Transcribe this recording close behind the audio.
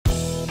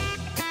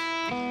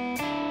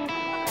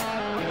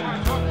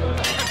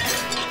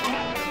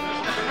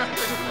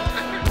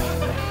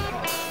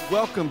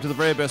Welcome to the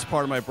very best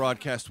part of my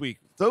broadcast week.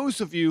 Those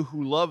of you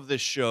who love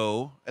this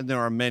show, and there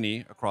are many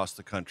across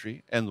the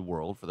country and the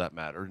world for that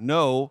matter,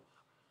 know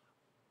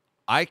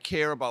I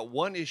care about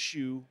one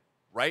issue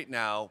right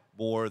now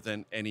more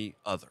than any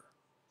other.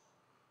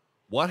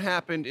 What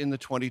happened in the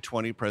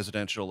 2020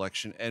 presidential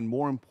election, and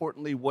more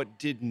importantly, what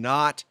did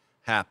not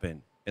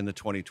happen in the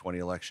 2020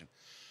 election,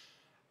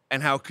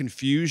 and how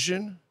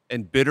confusion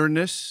and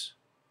bitterness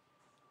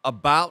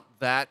about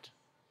that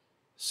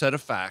set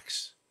of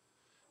facts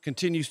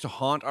continues to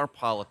haunt our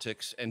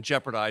politics and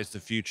jeopardize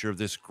the future of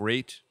this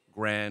great,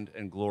 grand,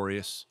 and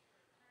glorious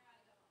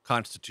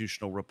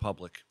constitutional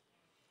republic,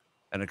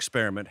 an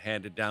experiment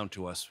handed down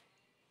to us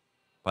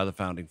by the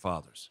Founding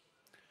Fathers.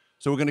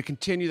 So we're going to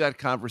continue that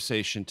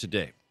conversation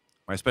today.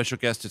 My special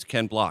guest is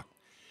Ken Block.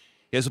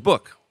 He has a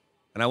book,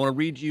 and I want to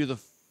read you the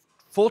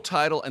full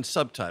title and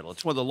subtitle.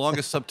 It's one of the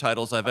longest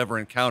subtitles I've ever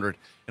encountered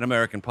in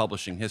American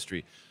publishing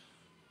history.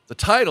 The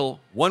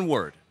title, one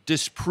word,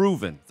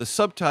 Disproven. The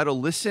subtitle,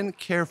 listen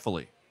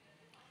carefully.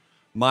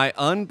 My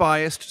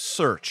unbiased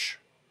search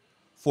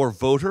for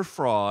voter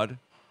fraud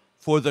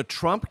for the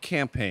Trump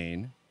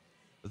campaign,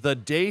 the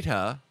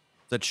data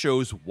that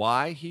shows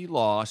why he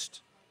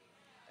lost,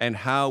 and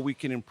how we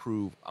can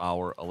improve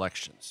our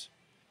elections.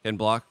 Ken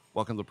Block,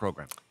 welcome to the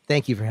program.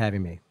 Thank you for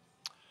having me.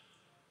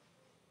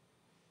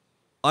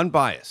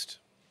 Unbiased.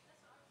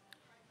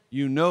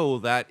 You know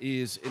that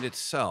is in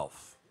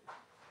itself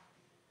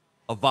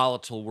a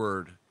volatile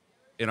word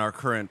in our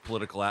current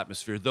political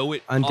atmosphere, though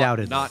it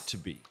ought not to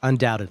be.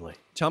 Undoubtedly.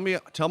 Tell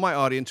my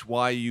audience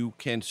why you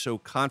can so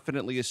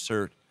confidently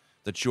assert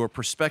that your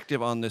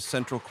perspective on this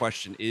central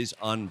question is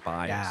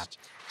unbiased.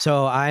 Yeah.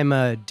 So I'm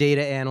a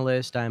data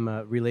analyst. I'm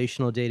a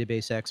relational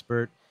database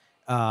expert.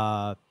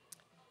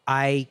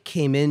 I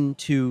came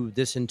into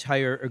this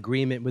entire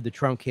agreement with the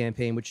Trump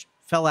campaign, which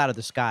fell out of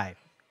the sky,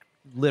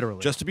 literally.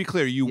 Just to be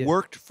clear, you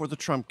worked for the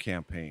Trump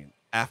campaign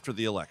after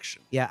the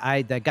election. Yeah,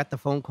 I got the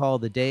phone call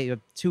 2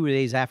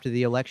 days after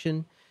the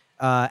election,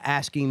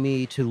 asking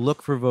me to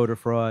look for voter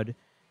fraud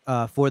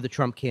for the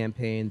Trump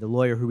campaign. The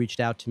lawyer who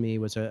reached out to me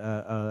was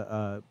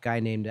a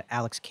guy named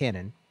Alex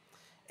Cannon.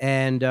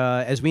 And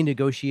as we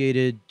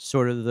negotiated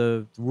sort of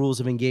the rules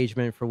of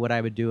engagement for what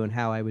I would do and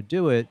how I would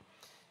do it,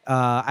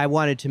 I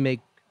wanted to make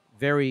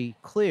very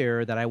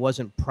clear that I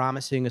wasn't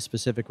promising a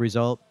specific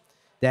result,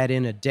 that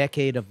in a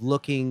decade of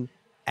looking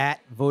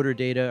at voter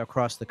data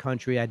across the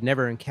country, I'd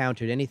never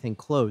encountered anything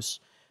close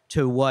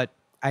to what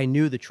I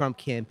knew the Trump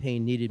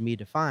campaign needed me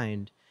to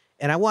find.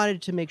 And I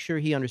wanted to make sure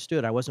he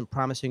understood I wasn't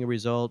promising a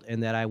result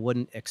and that I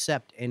wouldn't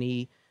accept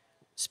any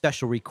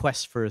special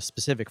requests for a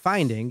specific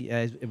finding.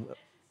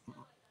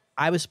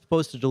 I was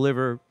supposed to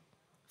deliver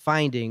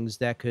findings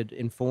that could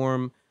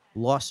inform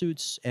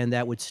lawsuits and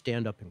that would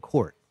stand up in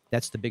court.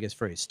 That's the biggest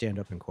phrase, stand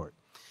up in court.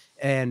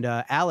 And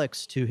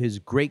Alex, to his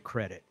great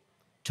credit,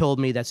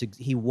 told me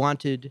he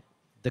wanted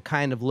the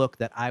kind of look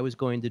that I was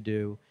going to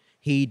do.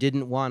 He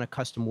didn't want a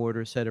custom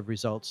order set of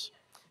results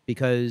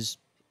because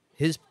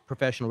his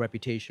professional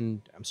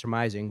reputation, I'm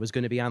surmising, was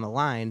going to be on the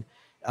line.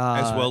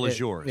 As well as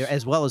yours.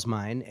 As well as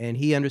mine. And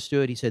he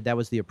understood. He said that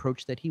was the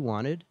approach that he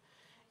wanted.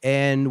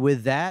 And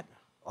with that,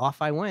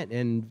 off I went.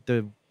 And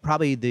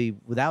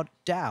without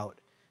doubt,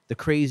 the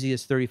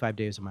craziest 35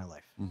 days of my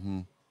life.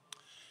 Mm-hmm.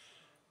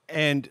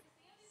 And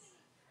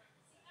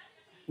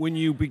when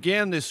you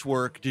began this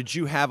work, did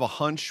you have a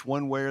hunch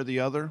one way or the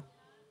other?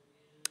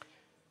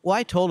 Well,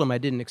 I told him I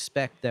didn't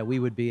expect that we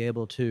would be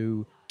able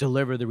to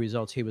deliver the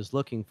results he was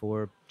looking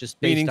for,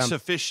 just based Meaning on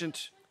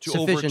sufficient to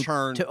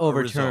overturn to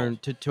overturn.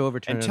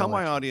 And tell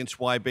my audience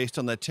why, based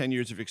on that 10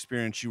 years of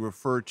experience you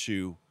referred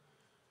to,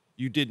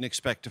 you didn't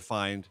expect to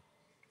find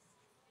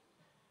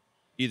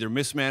either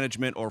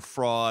mismanagement or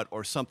fraud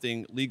or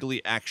something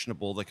legally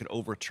actionable that could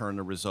overturn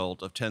the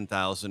result of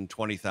 10,000,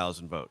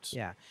 20,000 votes.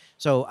 Yeah.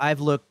 So I've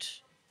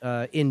looked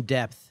in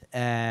depth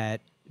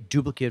at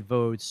duplicate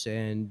votes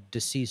and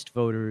deceased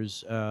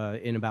voters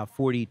in about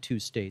 42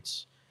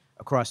 states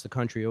across the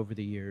country over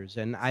the years.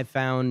 And I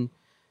found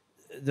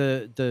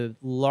the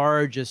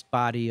largest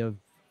body of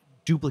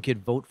duplicate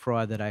vote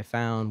fraud that I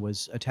found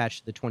was attached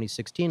to the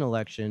 2016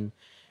 election,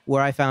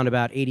 where I found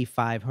about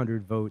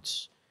 8,500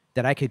 votes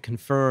that I could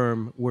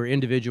confirm were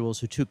individuals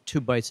who took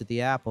 2 bites at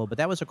the apple, but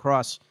that was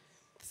across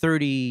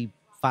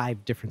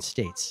 35 different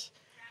states.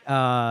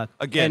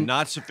 Again,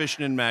 not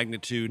sufficient in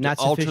magnitude to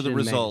alter the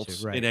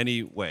results in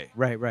any way.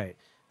 Right.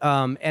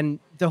 And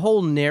the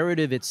whole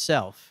narrative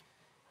itself,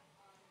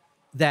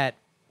 that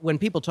when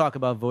people talk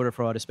about voter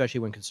fraud, especially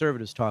when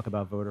conservatives talk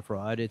about voter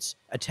fraud, it's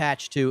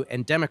attached to,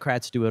 and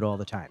Democrats do it all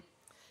the time.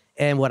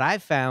 And what I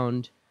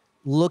found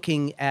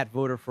looking at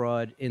voter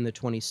fraud in the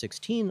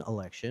 2016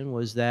 election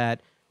was that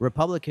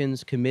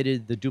Republicans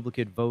committed the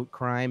duplicate vote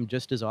crime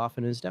just as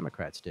often as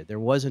Democrats did. There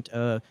wasn't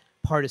a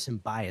partisan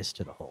bias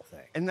to the whole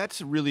thing. And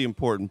that's a really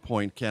important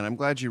point, Ken. I'm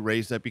glad you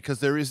raised that, because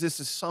there is this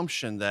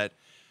assumption that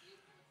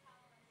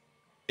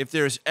if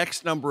there's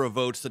X number of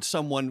votes that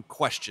someone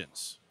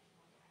questions,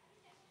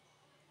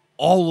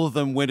 all of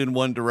them went in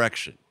one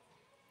direction.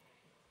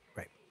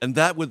 Right. And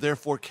that would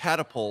therefore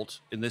catapult,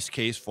 in this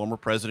case, former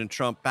President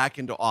Trump back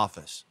into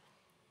office.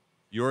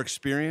 Your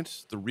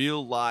experience, the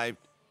real live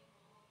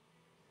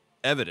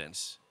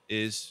evidence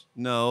is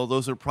no,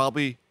 those are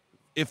probably,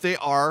 if they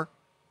are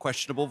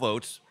questionable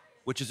votes,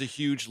 which is a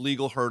huge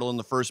legal hurdle in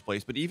the first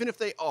place, but even if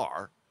they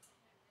are,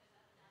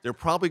 they're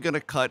probably going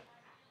to cut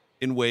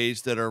in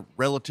ways that are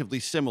relatively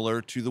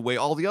similar to the way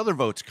all the other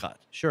votes cut.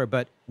 Sure,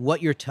 but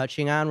what you're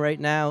touching on right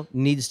now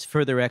needs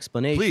further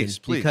explanation. Please.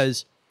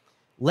 Because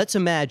let's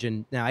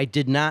imagine, now I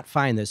did not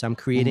find this. I'm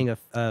creating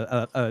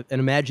an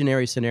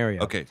imaginary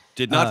scenario. Okay,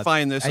 did not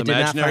find this I did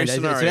not imaginary find it.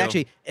 scenario. So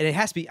actually, and it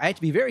has to be, I have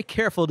to be very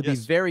careful to be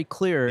very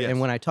clear and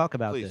when I talk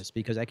about Please. this,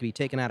 because I can be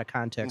taken out of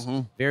context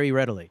very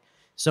readily.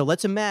 So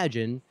let's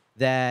imagine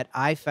that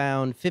I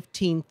found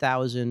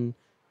 15,000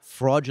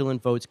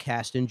 fraudulent votes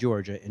cast in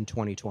Georgia in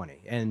 2020.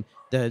 And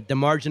the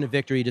margin of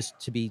victory, just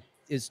to be,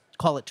 is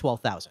call it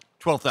 12,000.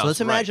 12,000. So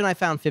let's imagine I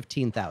found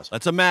 15,000.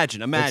 Let's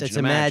imagine. It's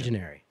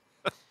imaginary.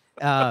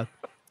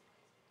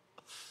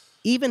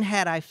 Even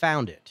had I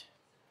found it,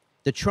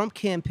 the Trump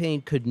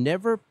campaign could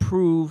never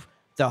prove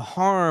the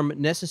harm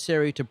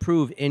necessary to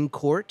prove in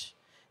court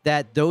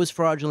that those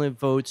fraudulent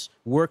votes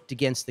worked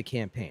against the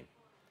campaign.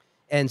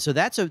 And so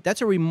that's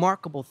a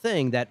remarkable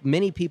thing that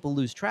many people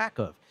lose track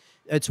of.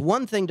 It's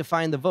one thing to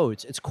find the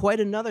votes. It's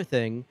quite another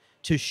thing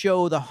to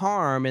show the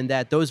harm and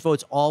that those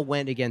votes all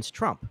went against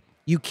Trump.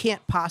 You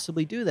can't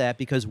possibly do that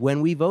because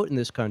when we vote in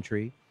this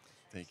country.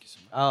 Thank you so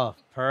much. Oh,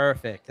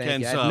 perfect.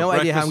 Thank you. I have no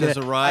idea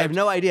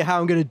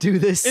how I'm going to do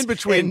this in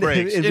between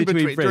breaks. In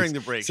between during the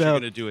breaks, so, you're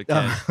going to do it,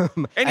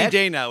 Ken. Any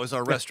day now is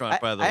our restaurant,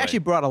 by the way. I actually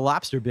brought a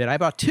lobster bit. I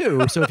brought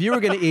two. So if you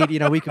were going to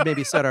eat, we could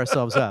maybe set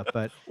ourselves up.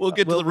 But we'll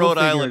get to the Rhode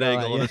Island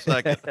angle in a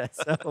second.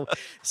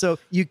 So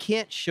you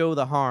can't show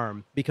the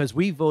harm because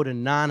we vote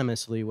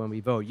anonymously when we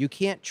vote. You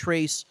can't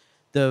trace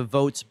the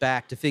votes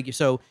back to figure.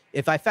 So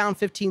if I found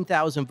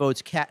 15,000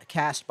 votes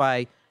cast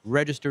by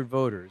registered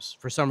voters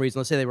for some reason,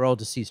 let's say they were all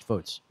deceased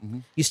votes,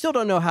 you still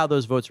don't know how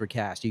those votes were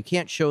cast. You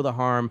can't show the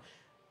harm.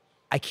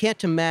 I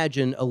can't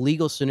imagine a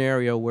legal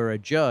scenario where a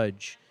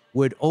judge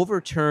would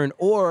overturn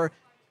or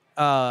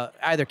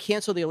either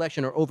cancel the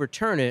election or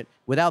overturn it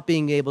without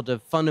being able to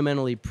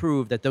fundamentally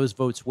prove that those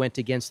votes went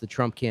against the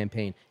Trump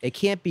campaign. It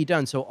can't be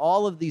done. So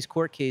all of these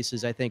court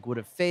cases, I think, would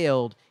have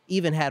failed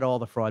even had all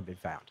the fraud been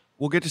found.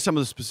 We'll get to some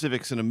of the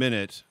specifics in a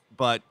minute,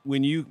 but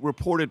when you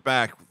reported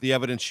back the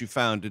evidence you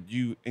found, did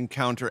you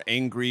encounter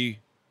angry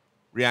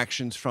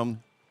reactions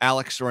from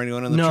Alex or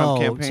anyone in the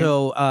Trump campaign?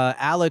 So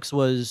Alex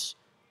was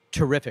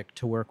terrific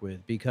to work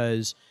with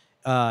because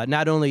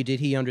not only did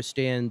he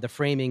understand the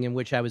framing in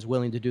which I was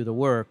willing to do the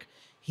work,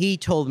 he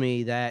told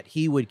me that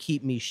he would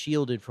keep me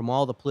shielded from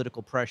all the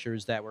political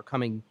pressures that were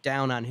coming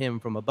down on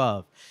him from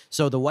above.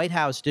 So the White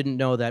House didn't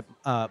know that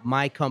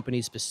my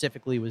company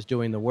specifically was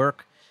doing the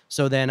work.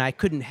 So then I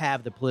couldn't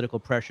have the political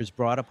pressures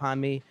brought upon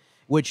me,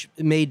 which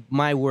made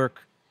my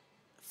work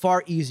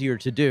far easier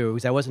to do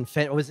because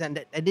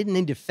I didn't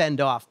need to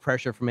fend off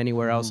pressure from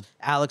anywhere else.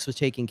 Alex was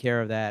taking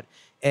care of that.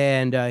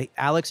 And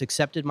Alex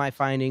accepted my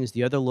findings.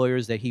 The other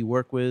lawyers that he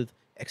worked with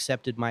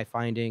accepted my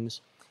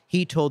findings.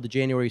 He told the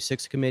January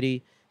 6th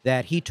committee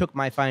that he took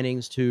my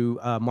findings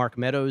to Mark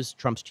Meadows,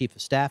 Trump's chief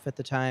of staff at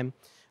the time.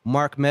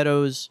 Mark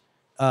Meadows'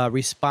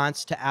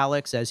 response to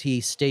Alex, as he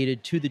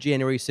stated to the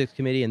January 6th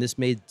committee, and this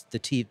made the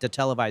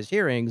televised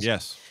hearings.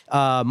 Yes.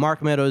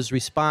 Mark Meadows'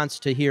 response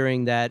to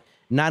hearing that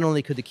not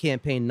only could the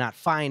campaign not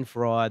find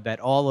fraud, but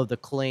all of the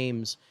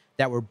claims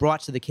that were brought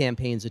to the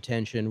campaign's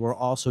attention were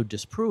also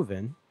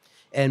disproven.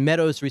 And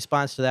Meadows'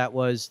 response to that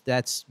was,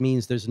 that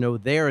means there's no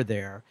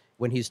there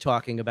when he's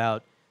talking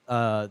about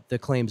the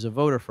claims of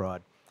voter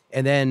fraud.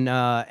 And then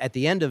at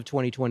the end of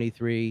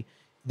 2023,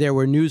 there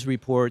were news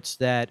reports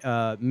that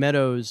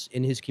Meadows,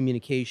 in his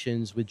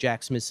communications with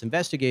Jack Smith's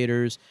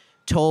investigators,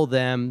 told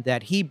them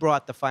that he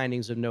brought the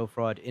findings of no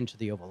fraud into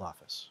the Oval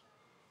Office.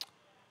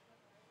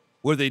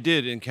 Where they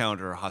did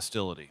encounter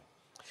hostility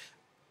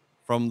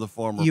from the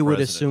former president. You would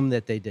assume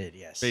that they did,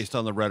 yes. Based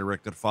on the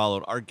rhetoric that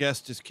followed. Our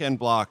guest is Ken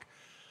Block.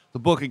 The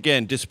book,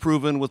 again,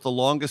 Disproven, with the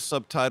longest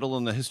subtitle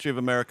in the history of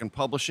American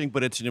publishing,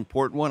 but it's an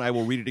important one. I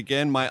will read it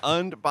again. My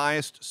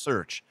unbiased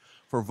search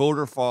for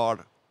voter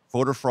fraud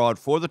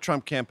for the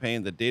Trump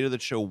campaign, the data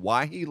that show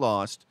why he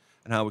lost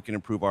and how we can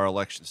improve our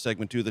election.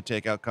 Segment 2 of The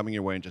Takeout coming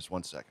your way in just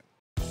 1 second.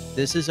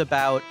 This is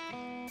about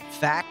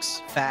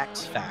facts,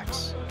 facts,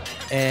 facts.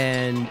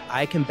 And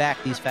I can back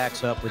these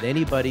facts up with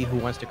anybody who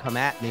wants to come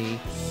at me.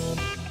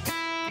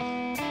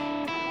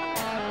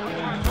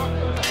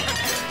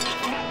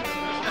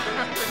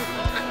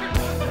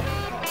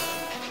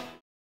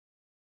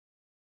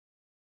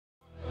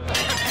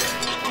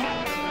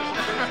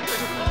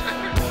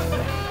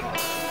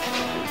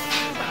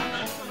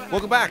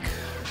 Welcome back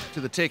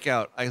to The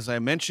Takeout. As I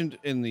mentioned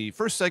in the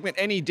first segment,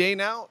 Any Day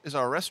Now is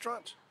our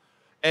restaurant.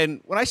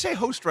 And when I say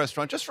host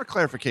restaurant, just for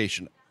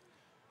clarification,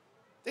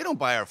 they don't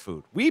buy our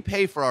food. We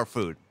pay for our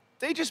food.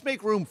 They just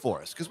make room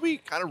for us because we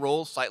kind of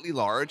roll slightly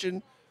large,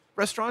 and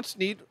restaurants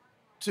need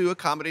to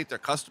accommodate their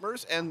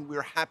customers, and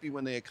we're happy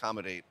when they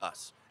accommodate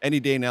us. Any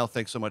day now,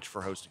 thanks so much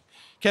for hosting.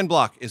 Ken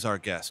Block is our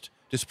guest.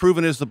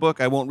 Disproven is the book.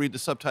 I won't read the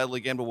subtitle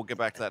again, but we'll get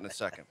back to that in a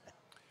second.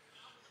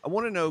 I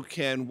want to know,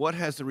 Ken, what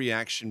has the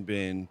reaction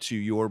been to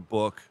your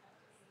book?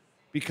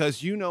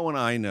 Because you know and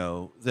I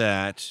know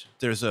that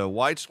there's a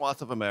wide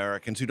swath of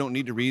Americans who don't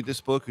need to read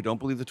this book, who don't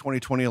believe the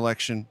 2020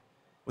 election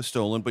was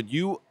stolen, but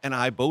you and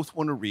I both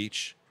want to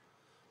reach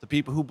the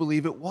people who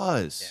believe it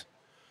was.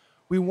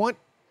 Yeah.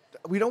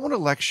 We don't want to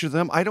lecture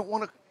them. I don't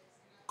want to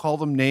call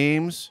them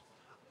names.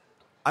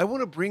 I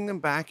want to bring them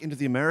back into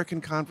the American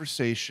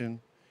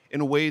conversation in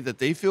a way that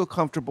they feel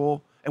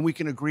comfortable and we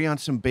can agree on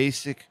some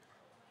basic,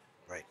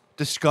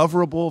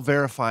 discoverable,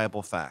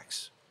 verifiable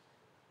facts.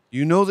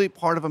 You know the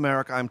part of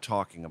America I'm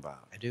talking about.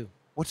 I do.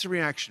 What's the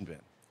reaction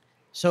been?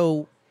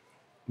 So,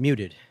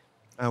 muted.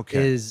 Okay.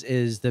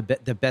 Is the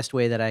best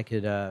way that I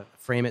could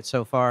frame it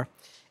so far.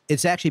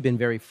 It's actually been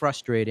very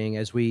frustrating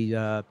as we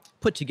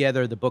put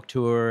together the book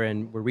tour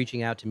and we're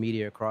reaching out to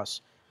media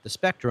across the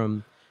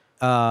spectrum.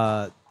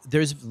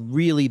 There's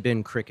really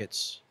been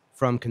crickets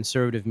from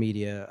conservative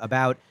media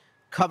about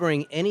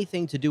covering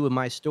anything to do with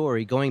my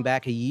story going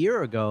back a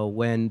year ago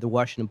when the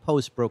Washington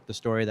Post broke the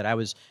story that I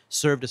was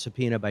served a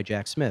subpoena by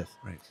Jack Smith.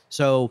 Right.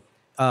 So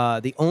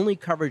the only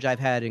coverage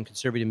I've had in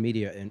conservative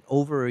media in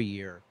over a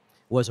year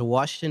was a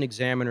Washington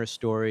Examiner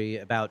story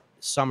about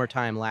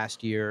summertime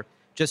last year,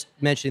 just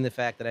mentioning the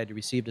fact that I had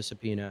received a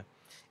subpoena.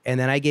 And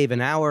then I gave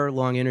an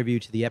hour-long interview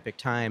to the Epic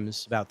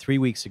Times about 4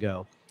 weeks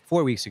ago.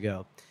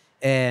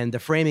 And the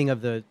framing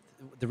of the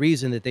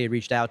reason that they had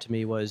reached out to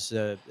me was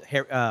the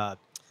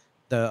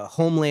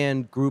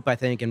Homeland group, I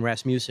think, and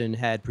Rasmussen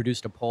had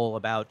produced a poll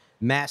about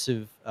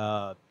massive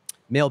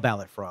mail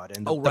ballot fraud.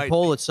 And the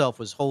poll itself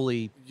was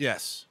wholly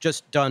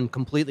just done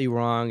completely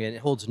wrong, and it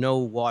holds no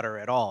water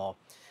at all.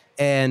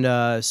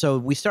 And so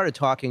we started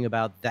talking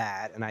about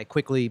that, and I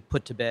quickly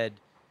put to bed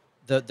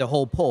the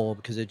whole poll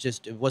because it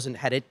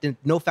didn't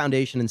no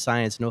foundation in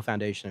science, no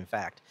foundation in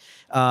fact.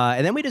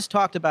 And then we just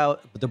talked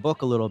about the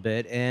book a little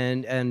bit,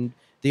 and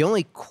the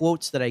only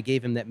quotes that I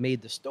gave him that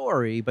made the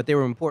story, but they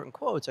were important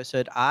quotes, I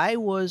said, I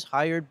was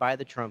hired by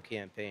the Trump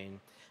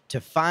campaign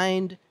to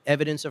find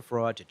evidence of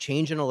fraud, to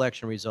change an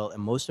election result,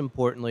 and most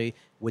importantly,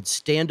 would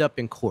stand up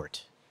in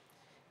court.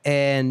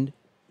 And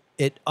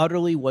it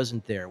utterly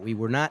wasn't there. We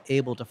were not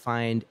able to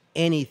find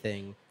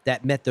anything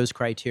that met those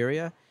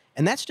criteria.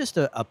 And that's just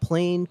a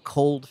plain,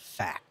 cold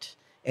fact.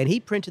 And he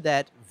printed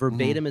that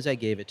verbatim as I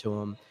gave it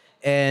to him.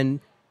 And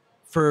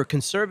for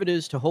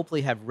conservatives to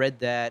hopefully have read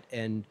that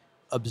and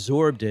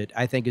absorbed it,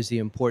 I think is the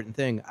important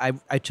thing.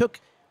 I took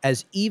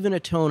as even a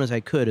tone as I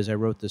could as I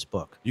wrote this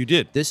book. You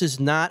did. This is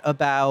not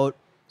about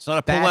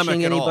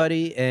bashing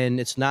anybody, and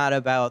it's not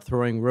about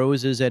throwing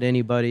roses at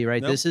anybody,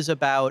 right? Nope. This is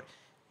about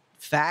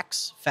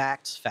facts,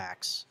 facts,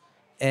 facts.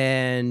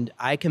 And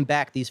I can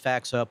back these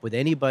facts up with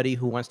anybody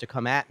who wants to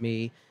come at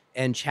me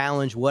and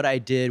challenge what I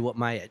did, what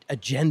my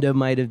agenda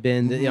might have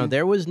been. You know,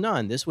 there was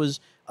none. This was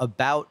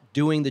about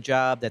doing the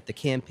job that the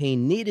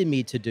campaign needed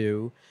me to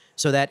do,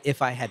 so that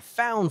if I had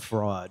found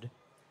fraud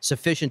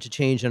sufficient to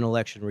change an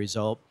election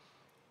result,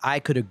 I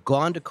could have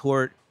gone to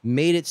court,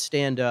 made it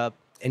stand up,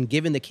 and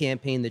given the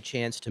campaign the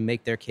chance to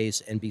make their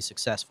case and be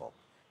successful.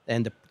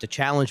 And the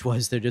challenge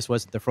was there just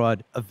wasn't the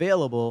fraud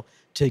available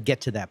to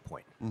get to that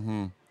point.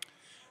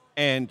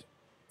 And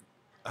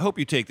I hope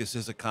you take this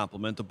as a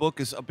compliment. The book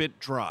is a bit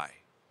dry,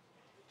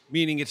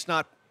 meaning it's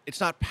not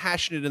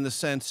passionate in the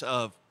sense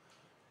of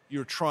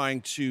you're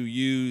trying to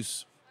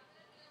use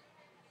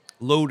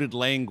loaded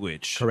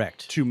language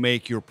to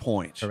make your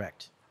point.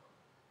 Correct.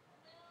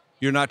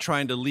 You're not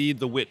trying to lead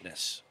the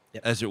witness,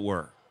 as it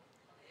were.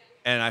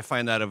 And I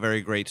find that a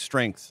very great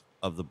strength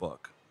of the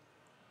book.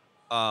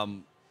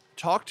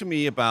 Talk to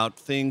me about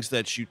things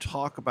that you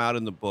talk about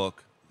in the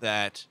book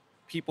that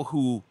people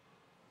who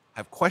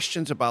have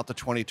questions about the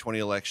 2020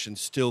 election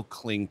still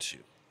cling to,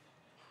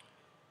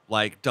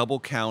 like double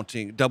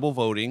counting, double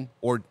voting,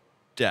 or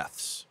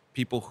deaths.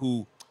 People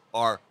who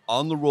are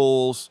on the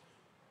rolls,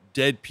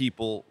 dead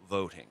people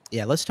voting.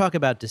 Yeah, let's talk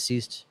about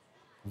deceased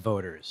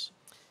voters.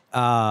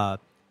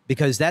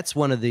 Because that's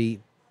one of the,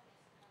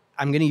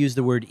 I'm going to use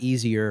the word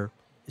easier,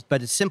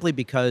 but it's simply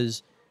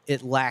because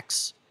it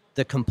lacks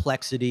the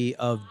complexity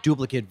of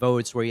duplicate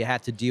votes where you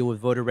have to deal with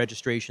voter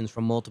registrations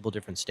from multiple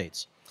different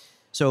states.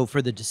 So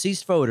for the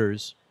deceased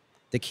voters,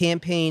 the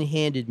campaign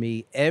handed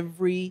me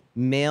every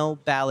mail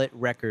ballot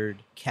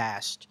record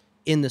cast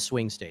in the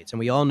swing states. And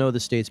we all know the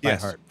states by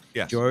heart.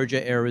 Yes.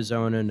 Georgia,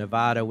 Arizona,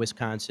 Nevada,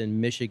 Wisconsin,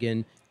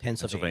 Michigan,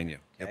 Pennsylvania.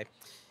 Okay?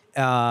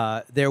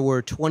 There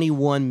were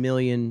 21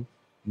 million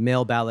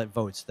mail ballot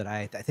votes that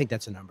I think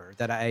that's a number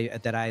that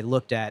I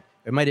looked at.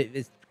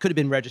 It could have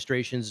been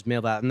registrations,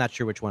 mail ballot. I'm not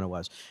sure which one it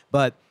was,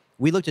 but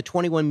we looked at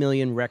 21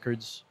 million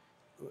records,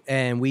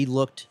 and we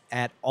looked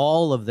at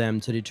all of them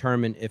to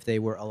determine if they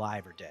were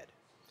alive or dead.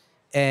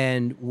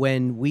 And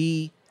when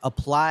we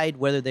applied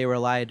whether they were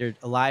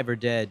alive or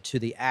dead to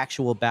the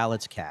actual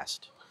ballots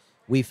cast,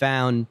 we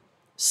found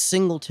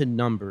singleton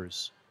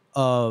numbers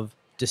of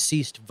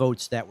deceased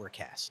votes that were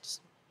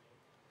cast.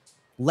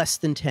 less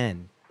than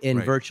 10 in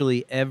Right.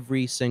 virtually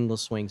every single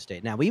swing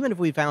state. Now, even if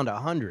we found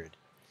 100,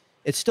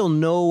 it's still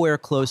nowhere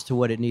close to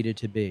what it needed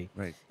to be.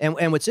 Right.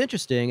 And what's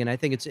interesting, and I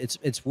think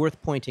it's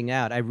worth pointing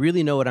out, I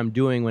really know what I'm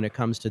doing when it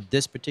comes to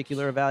this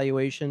particular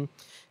evaluation.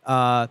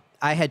 I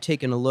had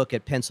taken a look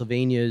at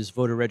Pennsylvania's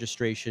voter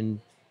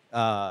registration,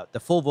 the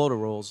full voter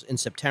rolls in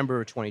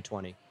September of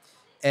 2020,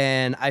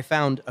 and I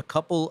found a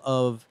couple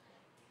of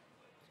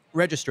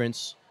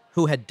registrants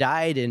who had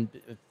died in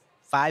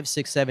 5,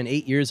 6, 7,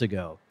 8 years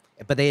ago,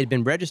 but they had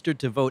been registered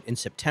to vote in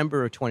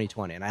September of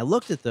 2020. And I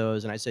looked at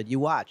those and I said, you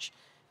watch,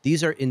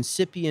 these are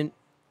incipient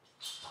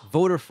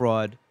voter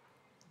fraud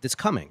that's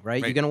coming,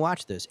 right? You're going to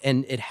watch this.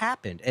 And it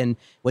happened. And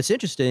what's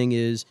interesting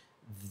is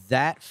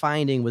that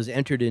finding was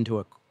entered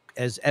into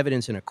as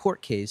evidence in a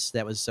court case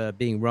that was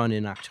being run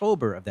in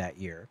October of that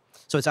year.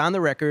 So it's on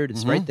the record.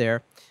 It's right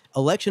there.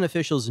 Election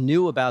officials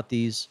knew about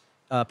these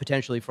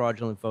potentially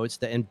fraudulent votes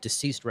and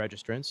deceased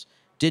registrants,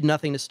 did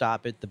nothing to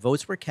stop it. The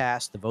votes were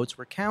cast. The votes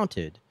were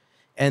counted.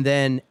 And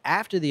then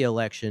after the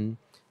election,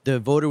 the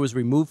voter was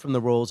removed from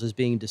the rolls as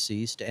being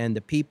deceased, and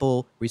the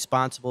people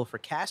responsible for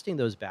casting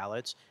those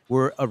ballots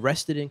were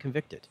arrested and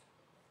convicted.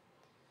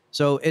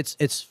 So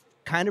it's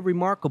kind of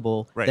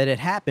remarkable that it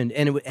happened,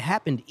 and it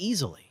happened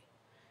easily,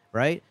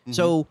 right?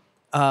 So,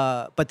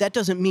 but that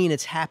doesn't mean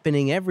it's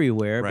happening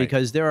everywhere,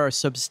 because there are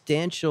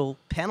substantial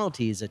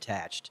penalties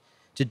attached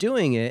to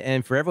doing it.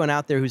 And for everyone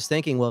out there who's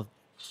thinking, well,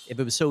 if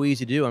it was so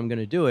easy to do, I'm going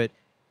to do it,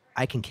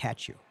 I can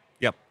catch you.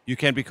 Yep, you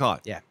can be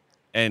caught. Yeah.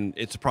 And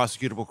it's a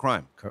prosecutable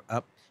crime.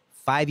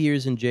 5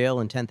 years in jail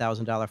and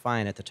 $10,000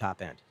 fine at the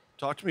top end.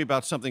 Talk to me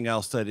about something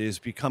else that is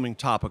becoming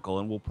topical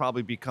and will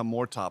probably become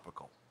more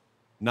topical.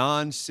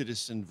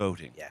 Non-citizen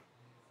voting. Yeah.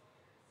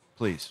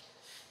 Please.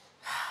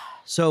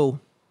 So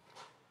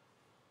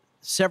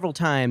several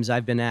times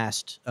I've been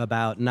asked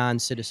about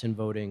non-citizen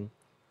voting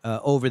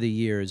over the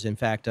years. In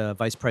fact,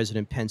 Vice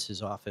President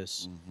Pence's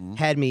office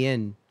had me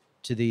in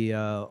to the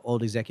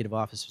old executive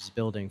office's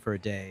building for a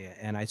day,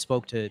 and I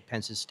spoke to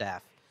Pence's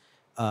staff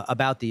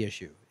about the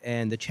issue.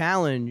 And the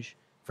challenge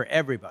for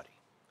everybody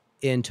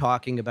in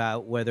talking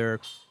about whether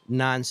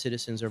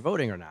non-citizens are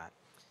voting or not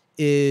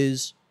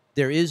is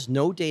there is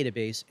no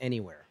database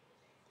anywhere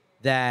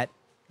that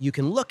you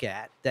can look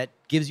at that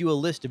gives you a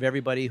list of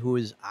everybody who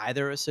is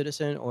either a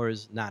citizen or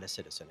is not a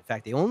citizen. In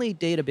fact, the only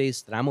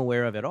database that I'm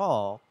aware of at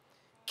all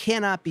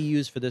cannot be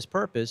used for this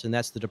purpose, and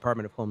that's the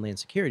Department of Homeland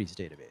Security's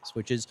database,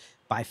 which is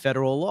by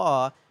federal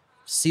law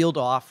sealed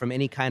off from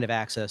any kind of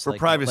access for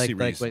privacy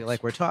reasons,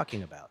 like we're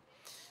talking about.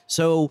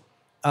 So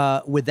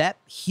with that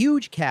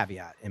huge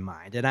caveat in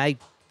mind, and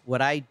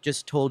what I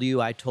just told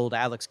you, I told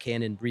Alex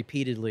Cannon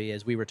repeatedly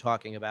as we were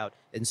talking about,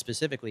 and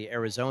specifically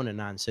Arizona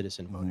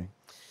non-citizen voting.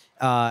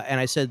 And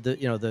I said that,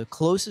 the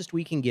closest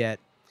we can get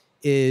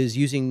is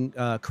using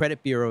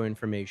credit bureau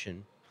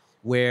information,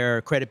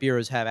 where credit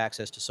bureaus have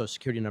access to Social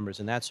Security numbers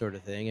and that sort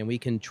of thing, and we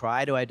can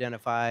try to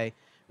identify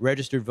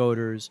registered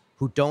voters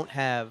who don't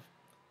have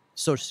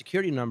Social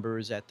Security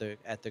numbers at the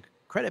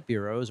credit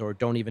bureaus or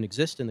don't even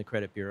exist in the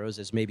credit bureaus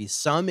as maybe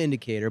some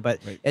indicator, but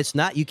it's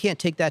not. You can't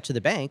take that to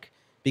the bank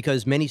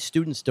because many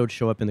students don't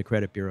show up in the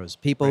credit bureaus.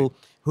 People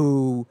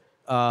who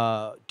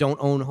don't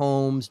own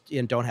homes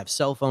and don't have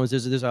cell phones.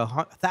 There's a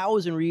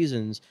 1,000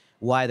 reasons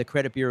why the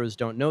credit bureaus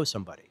don't know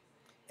somebody.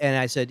 And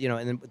I said,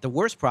 and then the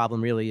worst problem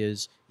really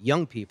is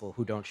young people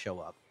who don't show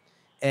up.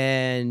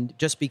 And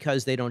just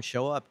because they don't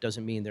show up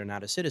doesn't mean they're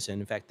not a citizen.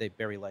 In fact, they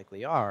very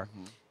likely are.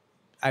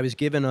 I was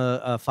given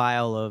a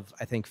file of,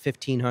 I think,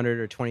 1,500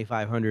 or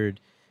 2,500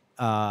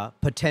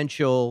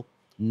 potential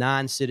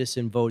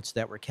non-citizen votes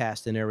that were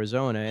cast in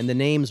Arizona, and the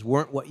names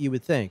weren't what you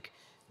would think.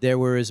 There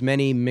were as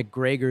many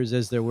McGregors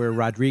as there were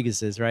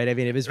Rodriguez's, right? I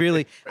mean, it was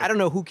really, I don't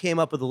know who came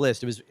up with the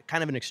list. It was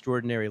kind of an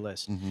extraordinary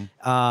list.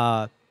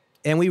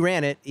 And we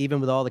ran it, even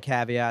with all the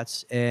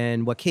caveats,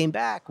 and what came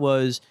back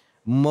was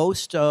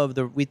most of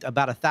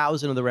about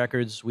 1,000 of the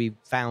records we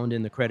found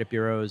in the credit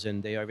bureaus,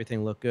 and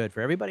everything looked good.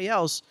 For everybody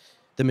else,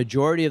 the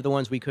majority of the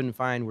ones we couldn't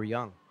find were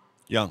young.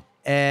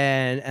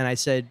 And I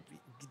said,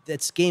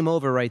 that's game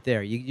over right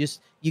there.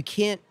 You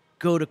can't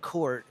go to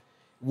court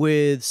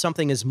with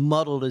something as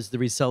muddled as the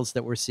results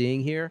that we're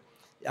seeing here.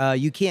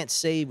 You can't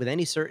say with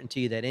any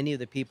certainty that any of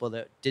the people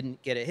that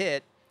didn't get a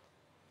hit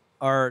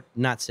are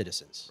not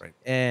citizens.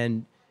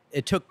 And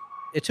it took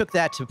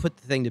that to put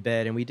the thing to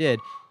bed, and we did.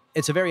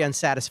 It's a very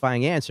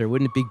unsatisfying answer.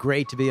 Wouldn't it be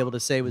great to be able to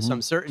say with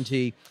some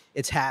certainty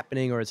it's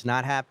happening or it's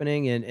not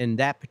happening? And in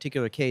that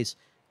particular case,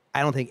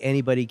 I don't think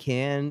anybody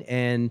can,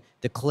 and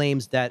the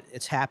claims that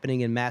it's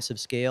happening in massive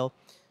scale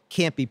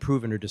can't be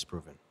proven or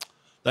disproven.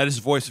 That is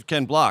the voice of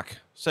Ken Block.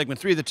 Segment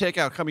 3 of The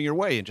Takeout coming your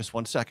way in just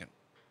 1 second.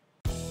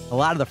 A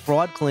lot of the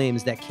fraud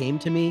claims that came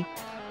to me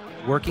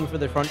working for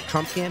the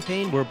Trump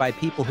campaign were by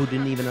people who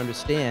didn't even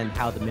understand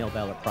how the mail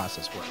ballot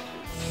process worked.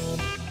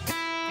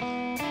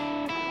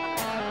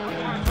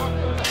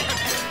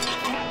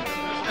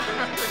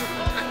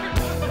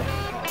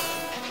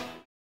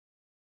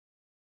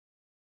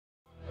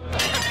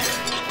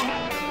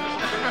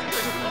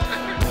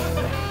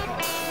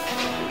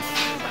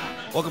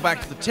 Welcome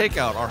back to the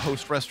Takeout, our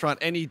host restaurant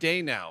any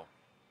day now.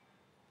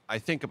 I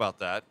think about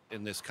that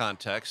in this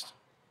context.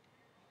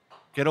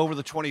 Get over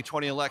the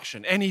 2020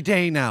 election any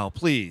day now,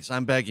 please.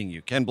 I'm begging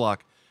you. Ken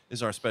Block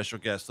is our special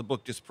guest. The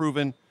book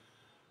Disproven.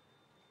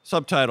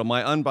 Subtitle,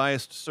 My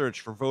Unbiased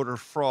Search for Voter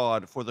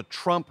Fraud for the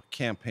Trump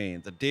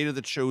Campaign. The data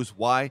that shows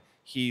why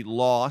he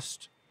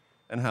lost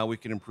and how we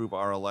can improve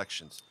our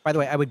elections. By the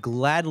way, I would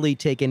gladly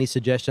take any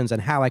suggestions on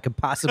how I could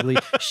possibly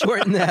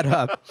shorten that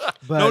up.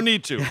 But No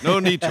need to. No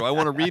need to. I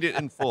want to read it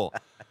in full.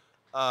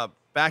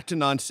 Back to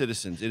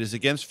non-citizens. It is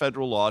against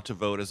federal law to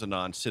vote as a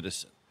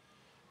non-citizen.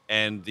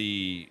 And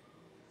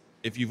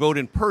if you vote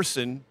in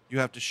person, you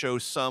have to show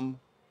some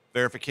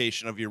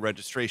verification of your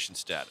registration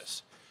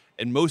status.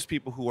 And most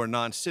people who are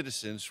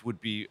non-citizens would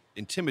be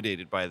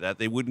intimidated by that.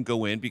 They wouldn't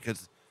go in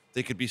because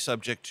they could be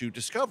subject to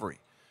discovery,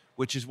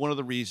 which is one of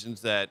the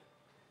reasons that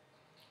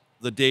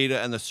the data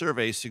and the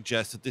surveys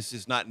suggest that this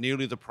is not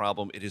nearly the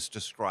problem it is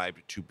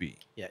described to be.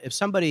 Yeah, if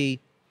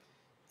somebody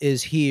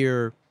is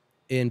here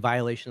in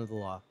violation of the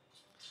law,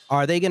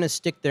 are they going to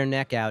stick their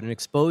neck out and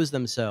expose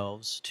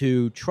themselves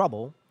to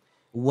trouble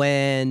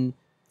when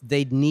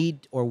they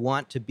need or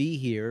want to be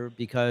here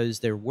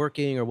because they're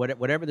working or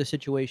whatever the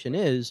situation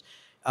is?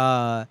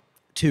 To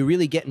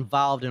really get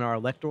involved in our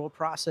electoral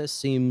process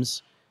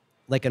seems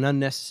like an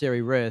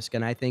unnecessary risk,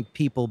 and I think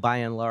people, by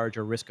and large,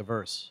 are risk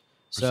averse.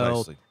 So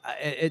Precisely.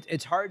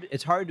 it's hard.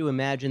 It's hard to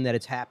imagine that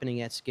it's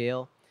happening at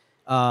scale.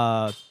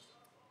 I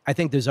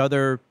think there's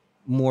other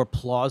more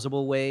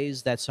plausible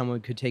ways that someone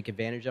could take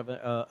advantage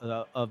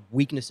of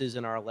weaknesses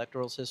in our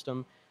electoral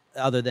system,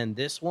 other than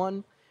this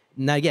one.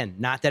 Now, again,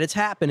 not that it's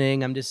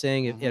happening. I'm just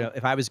saying,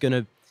 if I was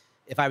gonna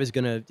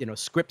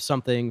script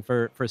something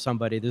for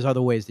somebody, there's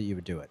other ways that you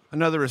would do it.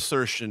 Another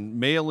assertion,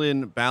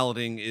 mail-in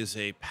balloting is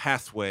a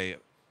pathway.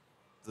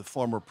 The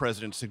former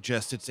president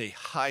suggests it's a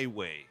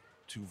highway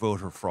to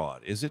voter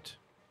fraud. Is it?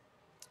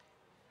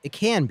 It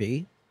can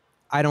be.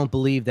 I don't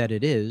believe that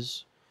it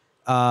is,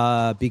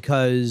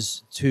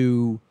 because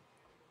to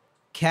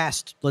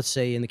cast, let's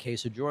say in the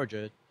case of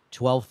Georgia,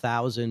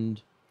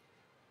 12,000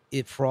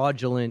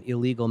 fraudulent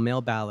illegal mail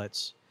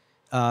ballots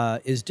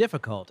is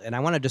difficult. And I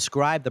want to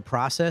describe the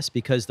process,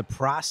 because the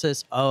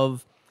process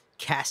of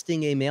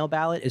casting a mail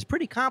ballot is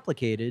pretty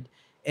complicated,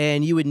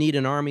 and you would need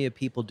an army of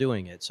people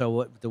doing it.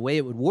 So the way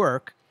it would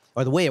work,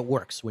 or the way it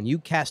works, when you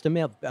cast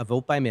a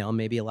vote by mail,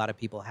 maybe a lot of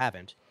people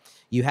haven't,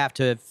 you have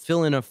to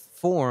fill in a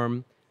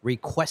form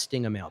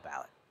requesting a mail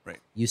ballot. Right.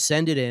 You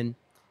send it in.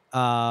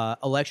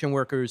 Election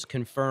workers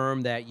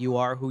confirm that you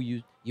are who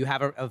you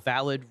have a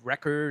valid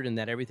record, and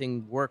that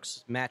everything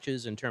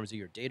matches in terms of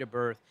your date of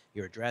birth,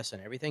 your address,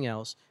 and everything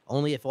else.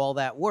 Only if all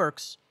that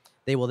works,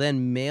 they will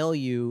then mail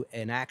you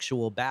an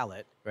actual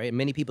ballot, right? And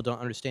many people don't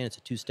understand it's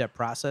a two-step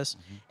process.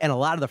 Mm-hmm. And a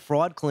lot of the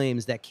fraud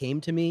claims that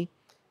came to me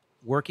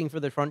working for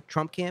the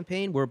Trump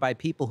campaign were by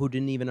people who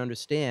didn't even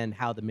understand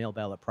how the mail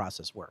ballot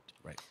process worked.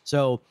 Right.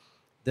 So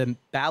the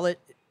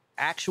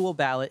actual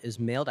ballot is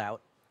mailed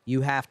out.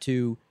 You have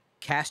to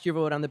cast your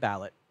vote on the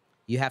ballot.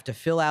 You have to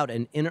fill out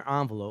an inner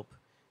envelope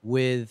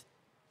with,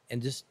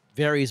 and this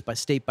varies by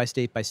state by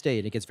state by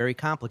state. It gets very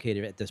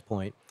complicated at this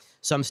point.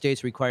 Some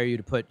states require you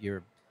to put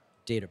your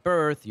date of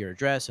birth, your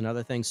address, and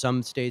other things.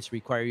 Some states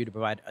require you to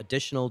provide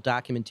additional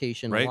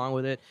documentation along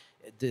with it.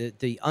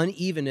 The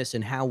unevenness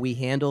in how we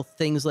handle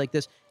things like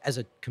this, as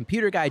a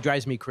computer guy,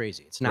 drives me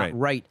crazy. It's not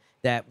right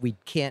that we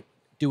can't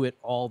do it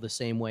all the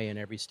same way in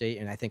every state,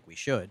 and I think we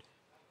should.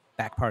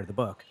 Back part of the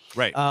book.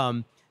 Right.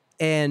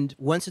 And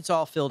once it's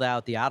all filled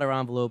out, the inner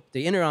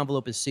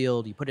envelope is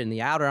sealed. You put it in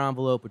the outer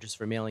envelope, which is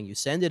for mailing. You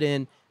send it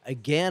in.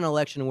 Again,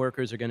 election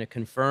workers are going to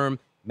confirm,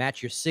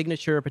 match your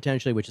signature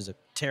potentially, which is a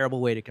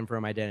terrible way to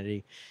confirm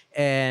identity.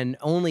 And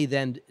only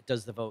then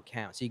does the vote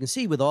count. So you can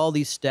see with all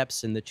these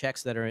steps and the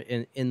checks that are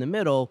in the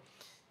middle,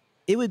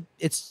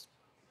 it's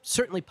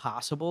certainly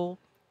possible,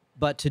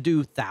 but to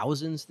do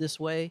thousands this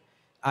way,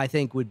 I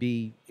think would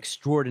be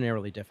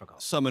extraordinarily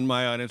difficult. Some in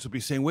my audience would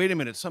be saying, wait a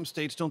minute, some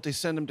states, don't they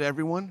send them to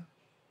everyone?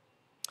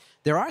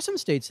 There are some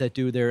states that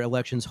do their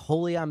elections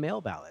wholly on mail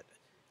ballot.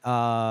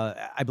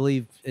 I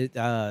believe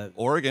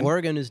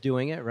Oregon is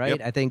doing it, right?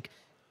 Yep. I think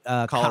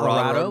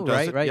Colorado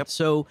does it. right? Yep.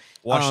 So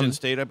Washington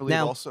State, I believe,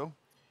 now, also.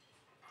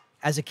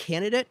 As a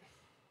candidate,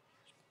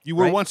 you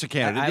were once a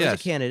candidate. I yes.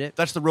 was a candidate.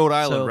 That's the Rhode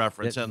Island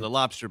reference and the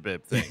lobster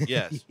bib thing.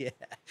 Yes. Yeah.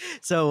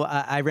 So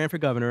I ran for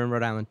governor in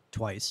Rhode Island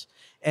twice,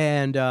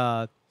 and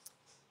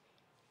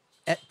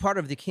part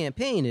of the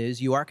campaign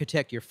is you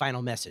architect your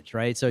final message,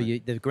 right? So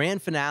the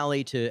grand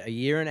finale to a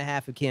year and a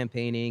half of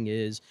campaigning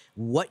is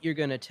what you're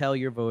going to tell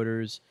your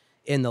voters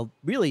in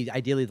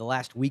ideally the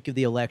last week of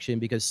the election,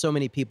 because so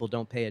many people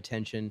don't pay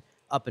attention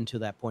up until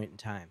that point in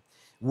time.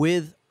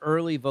 With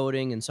early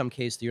voting, in some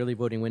case, the early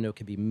voting window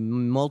could be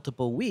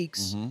multiple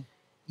weeks. Mm-hmm.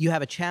 You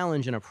have a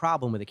challenge and a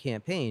problem with a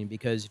campaign,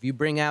 because if you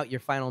bring out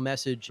your final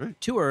message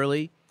too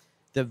early,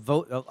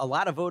 a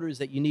lot of voters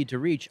that you need to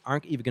reach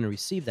aren't even going to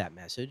receive that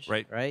message,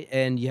 right?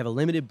 And you have a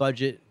limited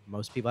budget.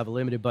 Most people have a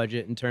limited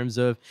budget in terms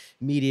of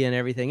media and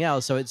everything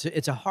else. So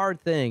it's a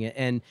hard thing.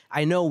 And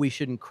I know we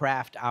shouldn't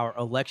craft our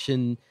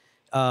election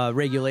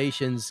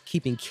regulations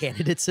keeping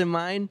candidates in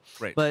mind.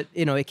 Right. But,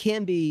 it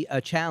can be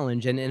a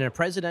challenge. And in a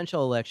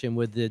presidential election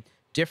with the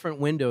different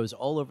windows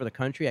all over the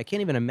country, I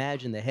can't even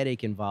imagine the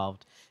headache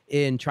involved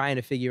in trying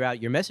to figure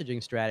out your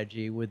messaging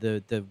strategy with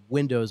the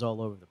windows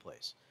all over the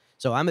place.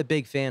 So I'm a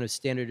big fan of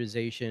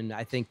standardization.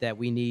 I think that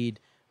we need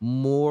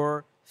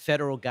more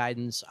federal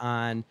guidance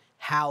on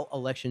how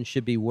elections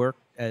should be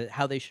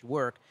how they should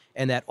work,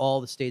 and that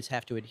all the states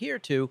have to adhere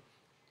to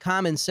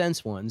common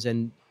sense ones.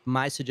 And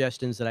my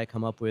suggestions that I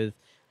come up with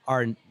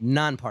are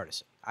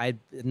nonpartisan. I'm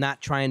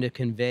not trying to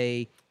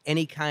convey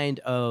any kind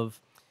of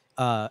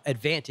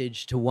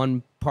advantage to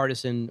one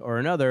partisan or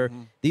another.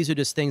 These are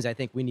just things I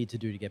think we need to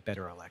do to get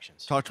better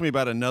elections. Talk to me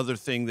about another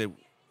thing that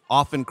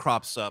often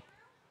crops up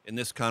in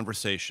this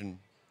conversation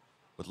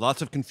with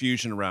lots of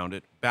confusion around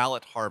it: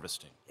 ballot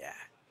harvesting. Yeah,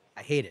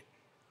 I hate it.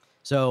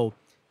 So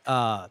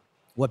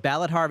what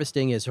ballot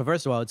harvesting is, so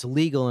first of all, it's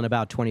legal in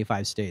about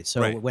 25 states.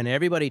 So Right. when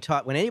anybody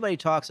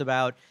talks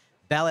about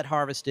ballot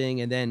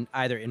harvesting and then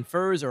either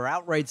infers or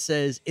outright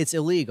says it's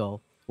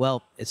illegal,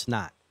 well, it's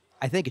not.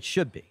 I think it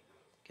should be,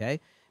 okay?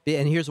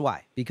 And here's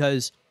why.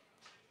 Because,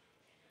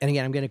 and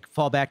again, I'm going to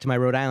fall back to my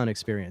Rhode Island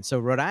experience. So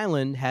Rhode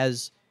Island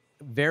has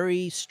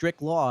very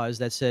strict laws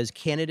that says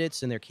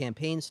candidates and their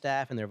campaign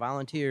staff and their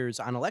volunteers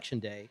on election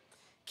day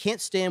can't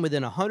stand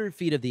within 100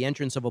 feet of the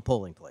entrance of a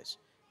polling place.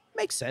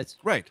 Makes sense.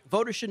 Right.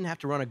 Voters shouldn't have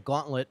to run a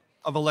gauntlet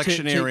Of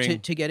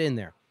electioneering. to get in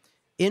there.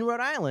 In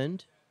Rhode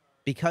Island,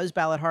 because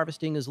ballot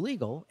harvesting is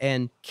legal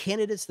and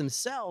candidates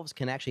themselves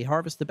can actually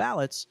harvest the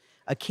ballots,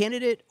 a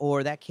candidate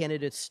or that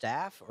candidate's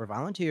staff or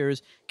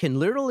volunteers can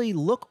literally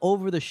look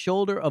over the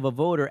shoulder of a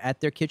voter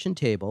at their kitchen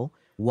table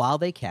while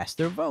they cast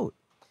their vote.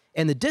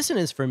 And the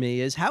dissonance for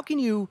me is, how can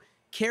you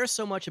care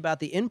so much about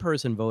the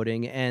in-person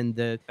voting and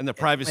the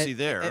privacy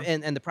there,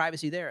 and the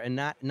privacy there, and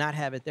not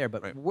have it there?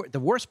 But Right. the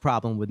worst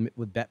problem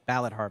with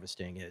ballot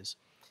harvesting is,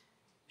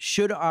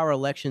 should our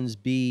elections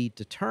be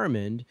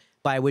determined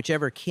by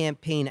whichever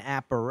campaign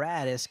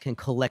apparatus can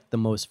collect the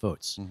most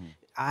votes?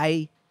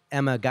 I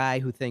am a guy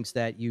who thinks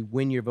that you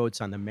win your votes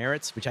on the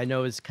merits, which I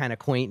know is kind of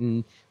quaint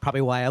and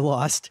probably why I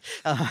lost.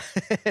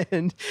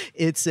 And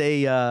it's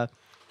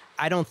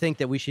I don't think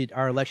that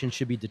our election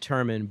should be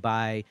determined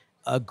by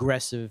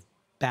aggressive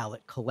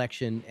ballot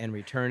collection and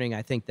returning.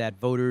 I think that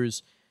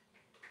voters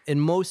in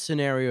most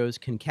scenarios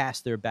can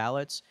cast their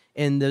ballots.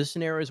 In those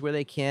scenarios where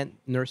they can't,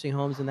 nursing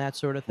homes and that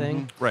sort of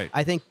thing, Right.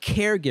 I think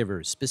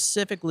caregivers,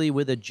 specifically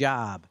with a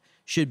job,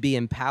 should be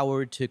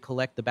empowered to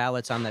collect the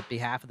ballots on the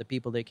behalf of the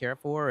people they care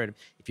for. And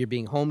if you're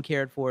being home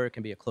cared for, it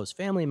can be a close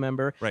family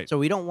member. Right. So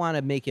we don't want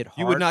to make it hard.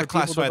 You would not for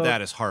people to classify vote.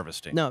 that as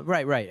harvesting. No,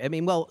 right. I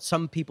mean, well,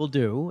 some people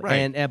do,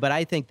 Right. but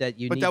I think that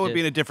But that would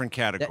be in a different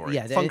category,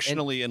 yeah,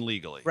 functionally and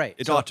legally. right.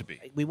 It So ought to be.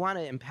 We want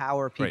to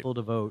empower people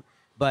to vote,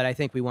 but I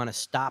think we want to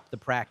stop the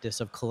practice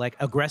of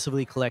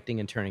aggressively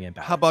collecting and turning in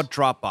ballots. How about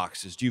drop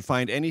boxes? Do you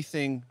find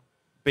anything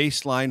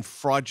baseline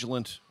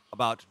fraudulent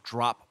about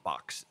drop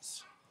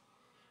boxes?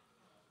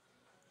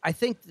 I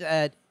think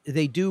that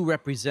they do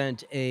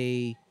represent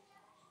a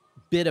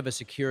bit of a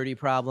security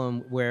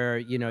problem where,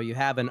 you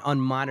have an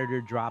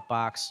unmonitored drop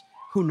box.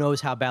 Who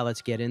knows how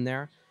ballots get in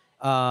there?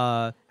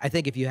 I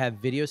think if you have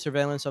video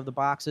surveillance of the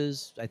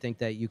boxes, I think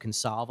that you can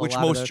solve a Which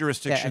lot most of those.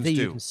 jurisdictions I think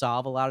do. you can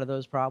solve a lot of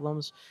those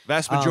problems.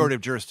 Vast majority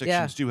of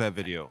jurisdictions yeah. do have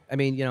video. I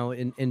mean,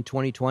 in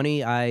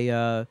 2020,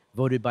 I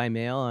voted by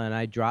mail and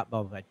I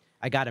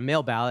got a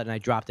mail ballot and I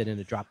dropped it in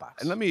a drop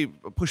box. And let me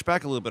push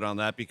back a little bit on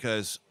that,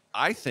 because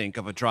I think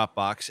of a drop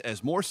box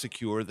as more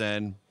secure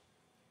than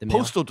The mail.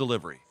 postal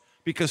delivery,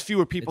 because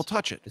fewer people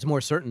touch it. It's more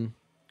certain.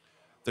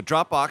 The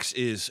drop box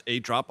is a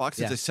drop box.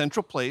 It's Yeah. a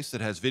central place that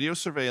has video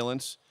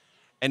surveillance,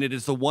 and it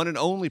is the one and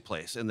only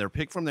place. And they're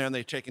picked from there, and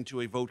they're taken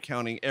to a vote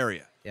counting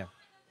area. Yeah.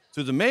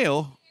 Through the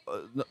mail,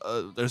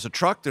 there's a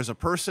truck, there's a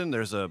person,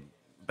 there's a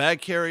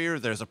bag carrier,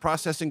 there's a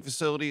processing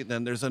facility,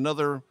 then there's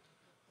another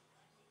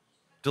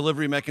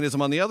delivery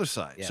mechanism on the other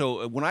side. Yeah.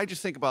 So when I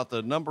just think about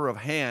the number of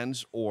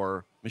hands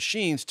or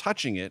machines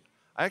touching it,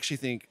 I actually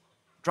think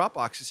drop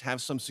boxes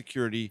have some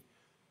security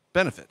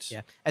benefits.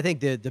 Yeah. I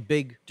think the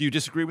big Do you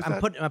disagree with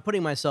that? I'm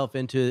putting myself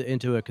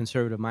into a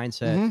conservative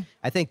mindset.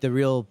 I think the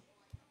real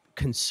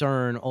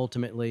concern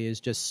ultimately is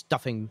just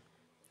stuffing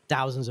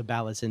thousands of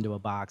ballots into a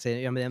box.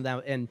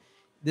 And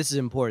this is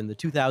important. The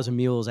 2,000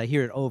 mules, I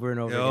hear it over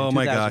and over again. Oh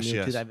my 2,000 gosh,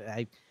 mules,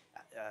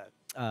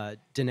 yes.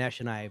 Dinesh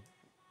and I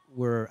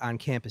were on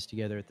campus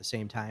together at the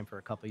same time for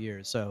a couple of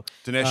years. So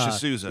Dinesh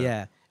D'Souza.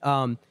 Yeah.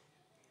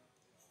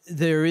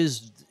 There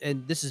is,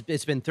 and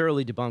it's been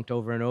thoroughly debunked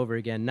over and over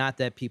again. Not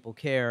that people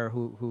care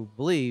who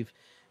believe.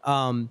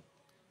 Hold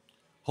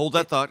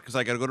that thought, because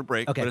I got to go to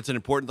break. Okay. But it's an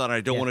important thought. And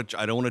I don't want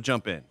to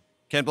jump in.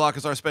 Ken Block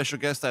is our special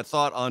guest. That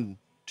thought on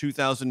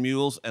 2,000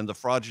 mules and the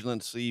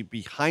fraudulency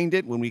behind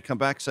it. When we come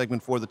back,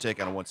 segment 4, the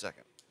Takeout, in 1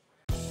 second.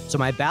 So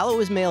my ballot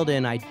was mailed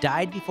in. I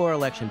died before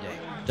Election Day.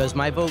 Does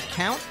my vote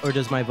count or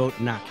does my vote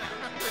not count?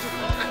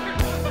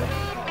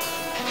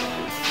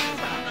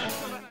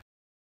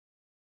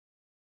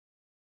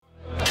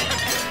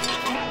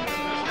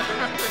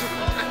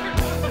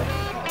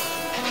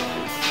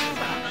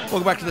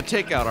 Welcome back to the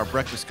Takeout, our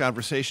breakfast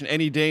conversation.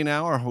 Any day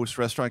now, our host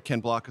restaurant, Ken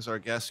Block, is our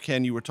guest.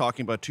 Ken, you were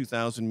talking about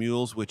 2,000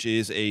 Mules, which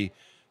is a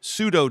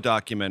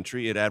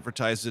pseudo-documentary. It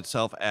advertises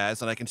itself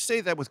as, and I can say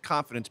that with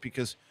confidence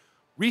because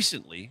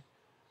recently,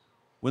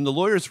 when the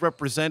lawyers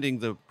representing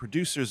the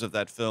producers of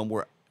that film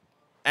were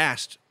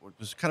asked, it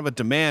was kind of a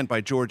demand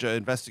by Georgia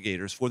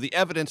investigators for the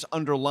evidence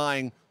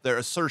underlying their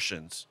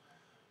assertions,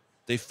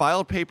 they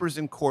filed papers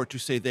in court to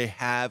say they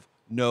have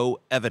no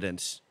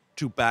evidence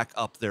to back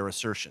up their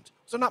assertions.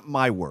 Those are not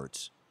my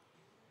words.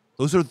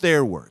 Those are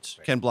their words.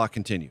 Right. Ken Block,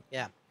 continue.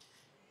 Yeah.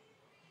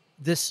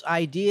 This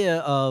idea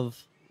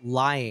of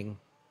lying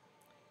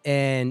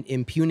and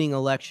impugning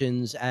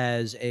elections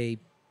as a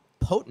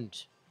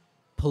potent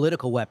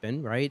political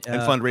weapon, right?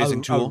 And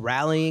fundraising tool. A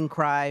rallying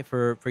cry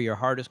for your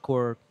hardest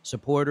core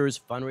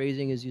supporters,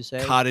 fundraising, as you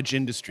say. Cottage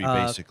industry,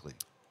 basically.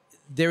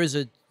 There is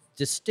a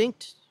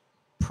distinct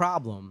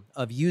problem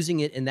of using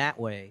it in that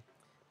way,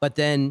 but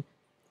then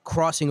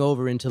crossing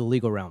over into the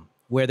legal realm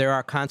where there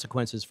are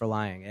consequences for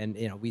lying. And,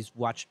 you know, we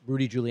watched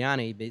Rudy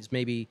Giuliani is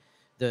maybe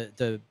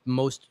the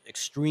most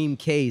extreme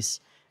case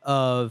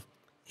of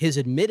his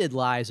admitted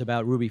lies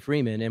about Ruby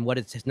Freeman and what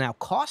it has now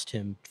cost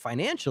him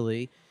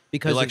financially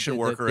because election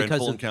worker in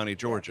Fulton County,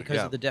 Georgia.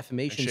 Because of the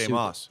defamation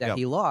suit that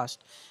he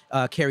lost.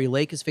 Carrie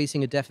Lake is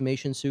facing a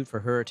defamation suit for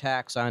her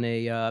attacks on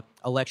a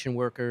election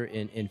worker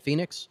in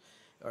Phoenix.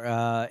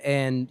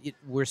 And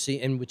we're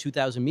seeing with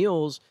 2,000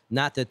 Mules,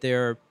 not that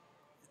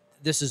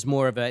this is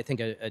more of I think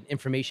an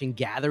information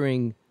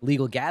gathering,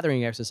 legal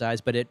gathering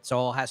exercise, but it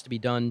all has to be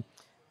done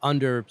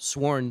under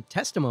sworn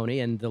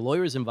testimony, and the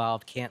lawyers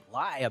involved can't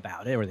lie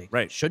about it, or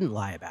they shouldn't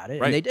lie about it.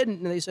 Right. And they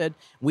didn't, and they said,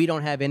 we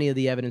don't have any of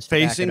the evidence to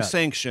back it up. Facing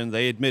sanction,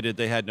 they admitted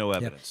they had no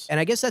evidence. Yeah. And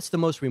I guess that's the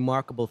most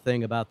remarkable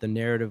thing about the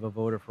narrative of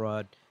voter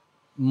fraud,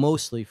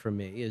 mostly for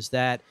me, is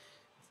that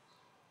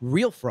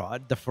real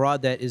fraud, the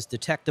fraud that is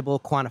detectable,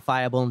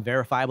 quantifiable, and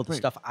verifiable, the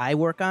stuff I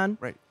work on,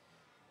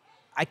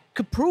 I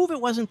could prove it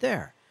wasn't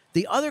there.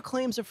 The other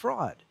claims of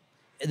fraud,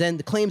 then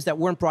the claims that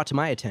weren't brought to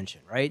my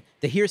attention, right?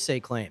 The hearsay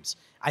claims.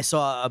 I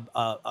saw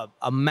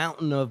a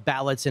mountain of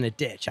ballots in a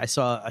ditch. I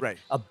saw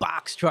a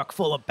box truck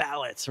full of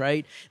ballots,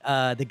 right?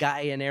 The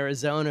guy in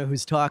Arizona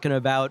who's talking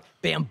about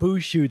bamboo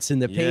shoots in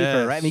the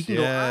paper, right? I mean, you can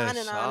go on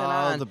and on and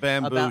on the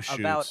bamboo shoots.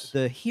 About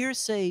the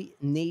hearsay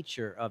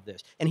nature of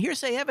this. And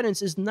hearsay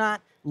evidence is not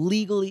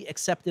legally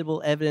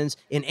acceptable evidence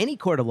in any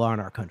court of law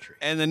in our country.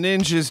 And the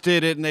ninjas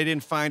did it, and they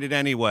didn't find it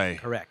anyway.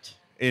 Correct.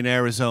 In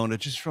Arizona.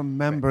 Just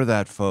remember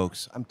that,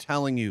 folks. I'm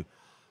telling you,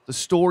 the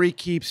story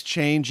keeps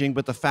changing,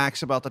 but the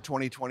facts about the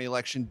 2020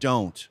 election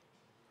don't.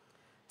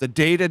 The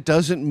data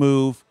doesn't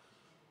move.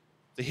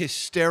 The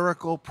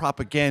hysterical,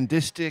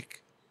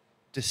 propagandistic,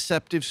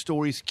 deceptive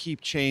stories keep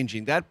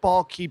changing. That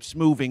ball keeps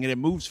moving, and it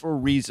moves for a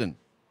reason.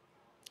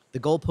 The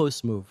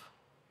goalposts move.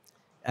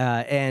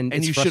 And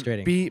it's you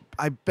frustrating. Should be,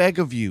 I beg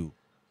of you,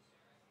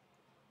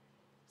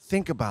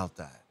 think about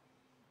that.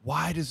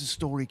 Why does the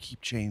story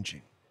keep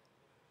changing?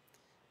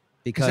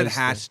 Because it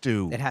has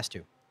to. It has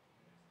to.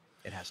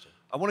 It has to.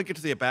 I want to get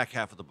to the back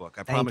half of the book.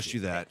 I promised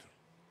you that.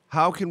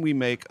 How can we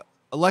make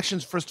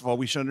elections, first of all,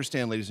 we should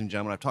understand, ladies and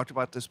gentlemen, I've talked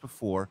about this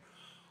before,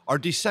 are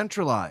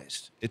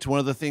decentralized. It's one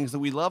of the things that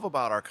we love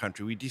about our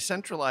country. We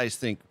decentralize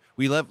things.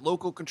 We love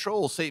local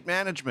control, state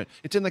management.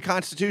 It's in the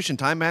Constitution,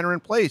 time, manner,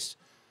 and place.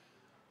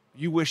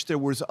 You wish there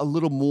was a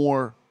little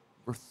more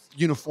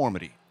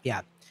uniformity.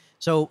 Yeah.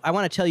 So I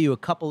want to tell you a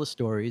couple of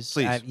stories.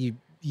 Please.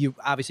 You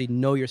obviously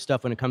know your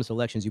stuff when it comes to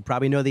elections. You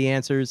probably know the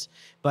answers,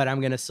 but I'm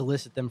going to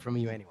solicit them from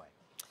you anyway.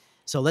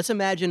 So let's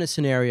imagine a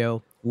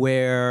scenario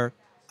where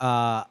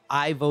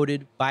I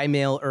voted by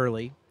mail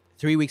early,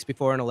 3 weeks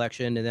before an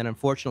election, and then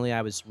unfortunately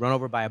I was run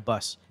over by a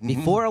bus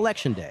before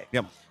Election Day.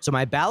 Yep. So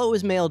my ballot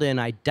was mailed in.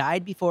 I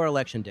died before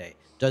Election Day.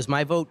 Does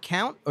my vote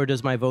count or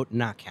does my vote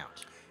not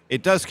count?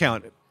 It does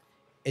count.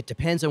 It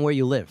depends on where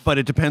you live. But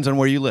it depends on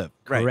where you live.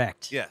 Correct.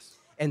 Right. Yes.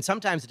 And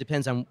sometimes it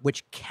depends on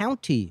which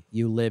county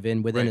you live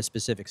in within a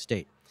specific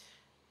state.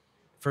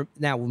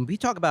 Now, when we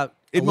talk about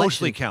it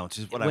mostly counts,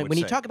 is what I would say. When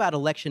you talk about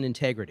election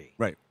integrity,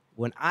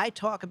 when I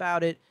talk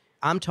about it,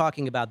 I'm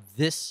talking about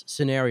this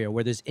scenario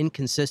where there's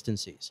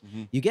inconsistencies.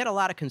 You get a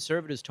lot of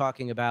conservatives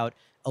talking about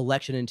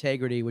election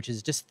integrity, which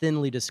is just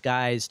thinly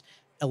disguised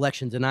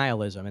election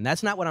denialism. And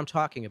that's not what I'm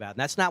talking about. And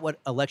that's not what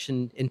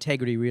election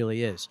integrity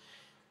really is.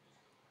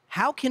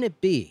 How can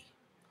it be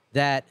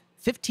that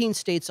 15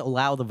 states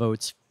allow the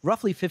votes,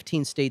 roughly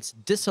 15 states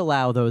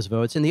disallow those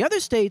votes, and the other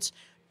states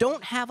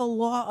don't have a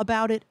law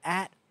about it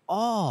at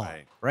all,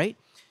 right?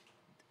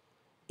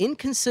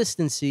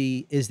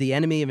 Inconsistency is the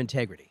enemy of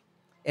integrity.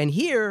 And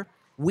here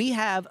we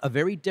have a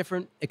very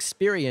different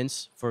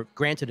experience for,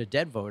 granted, a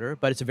dead voter,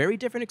 but it's a very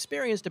different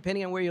experience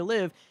depending on where you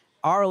live.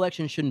 Our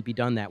election shouldn't be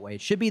done that way.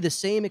 It should be the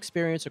same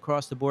experience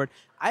across the board.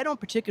 I don't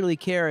particularly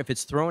care if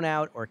it's thrown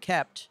out or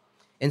kept.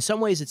 In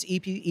some ways, it's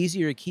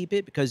easier to keep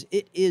it because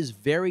it is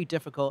very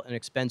difficult and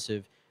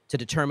expensive to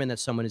determine that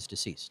someone is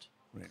deceased.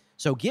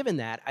 So given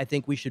that, I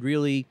think we should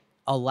really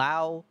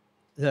allow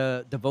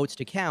the votes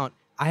to count.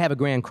 I have a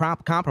grand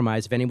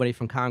compromise if anybody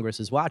from Congress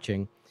is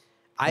watching.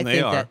 I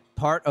think that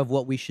part of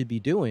what we should be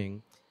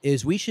doing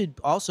is we should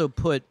also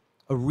put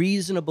a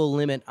reasonable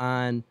limit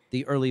on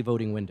the early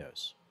voting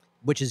windows,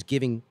 which is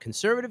giving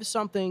conservatives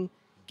something,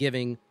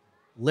 giving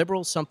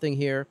liberals something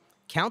here,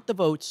 count the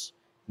votes,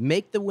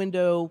 make the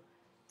window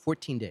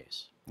 14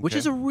 days, which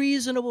is a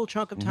reasonable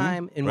chunk of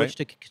time in which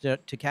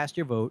to cast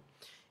your vote,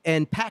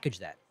 and package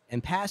that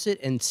and pass it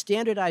and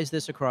standardize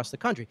this across the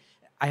country.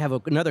 I have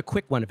another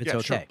quick one if it's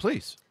okay. Sure,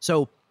 please.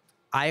 So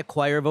I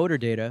acquire voter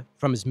data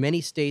from as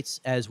many states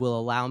as will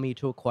allow me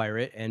to acquire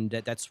it, and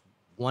that's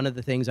one of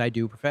the things I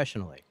do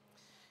professionally.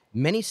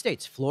 Many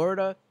states,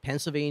 Florida,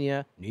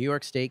 Pennsylvania, New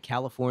York State,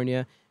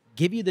 California,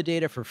 give you the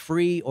data for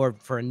free or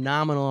for a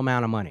nominal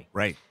amount of money.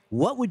 Right.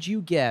 What would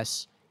you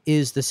guess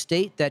is the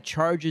state that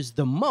charges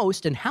the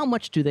most, and how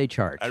much do they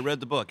charge? I read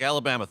the book.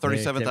 Alabama,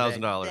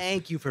 $37,000.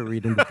 Thank you for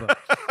reading the book.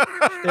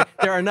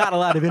 There are not a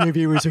lot of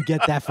interviewers who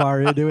get that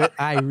far into it.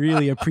 I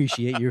really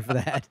appreciate you for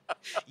that.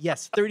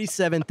 Yes,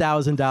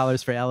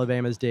 $37,000 for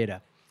Alabama's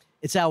data.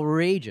 It's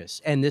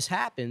outrageous. And this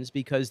happens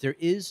because there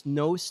is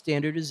no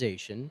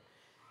standardization,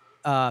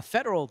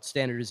 federal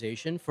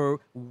standardization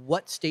for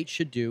what states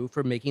should do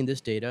for making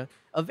this data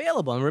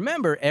available. And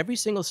remember, every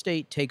single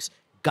state takes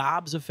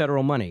gobs of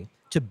federal money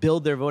to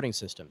build their voting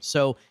system.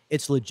 So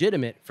it's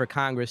legitimate for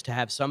Congress to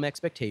have some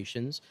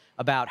expectations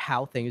about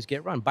how things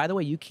get run. By the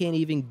way, you can't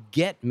even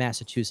get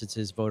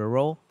Massachusetts' voter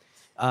roll.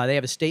 They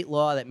have a state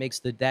law that makes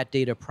that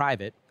data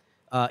private,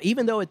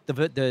 even though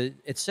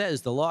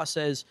the law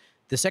says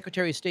the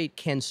Secretary of State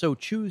can so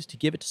choose to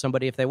give it to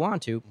somebody if they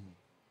want to.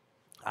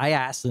 I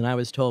asked and I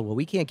was told, well,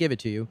 we can't give it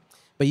to you,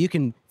 but you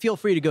can feel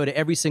free to go to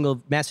every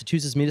single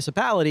Massachusetts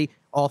municipality,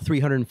 all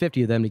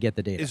 350 of them, to get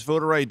the data. Is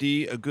voter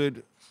ID a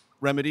good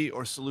remedy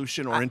or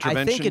solution or intervention?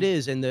 I think it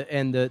is, and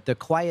the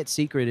quiet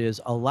secret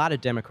is a lot of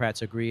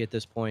Democrats agree at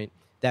this point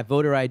that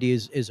voter ID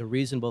is a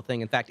reasonable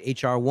thing. In fact,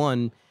 H.R.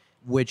 1,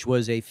 which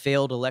was a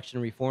failed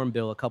election reform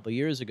bill a couple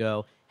years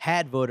ago,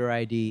 had voter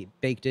ID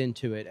baked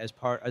into it as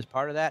part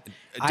of that.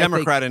 A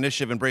Democrat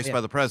initiative embraced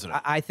by the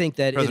president. I think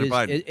that President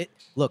Biden.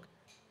 Look,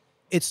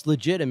 it's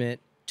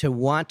legitimate to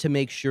want to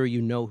make sure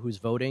you know who's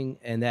voting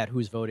and that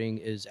who's voting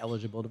is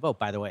eligible to vote.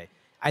 By the way,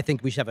 I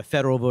think we should have a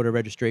federal voter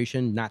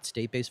registration, not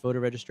state-based voter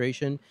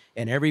registration,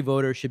 and every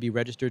voter should be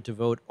registered to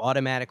vote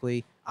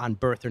automatically on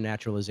birth or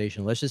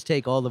naturalization. Let's just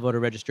take all the voter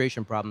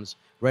registration problems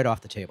right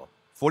off the table.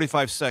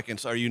 45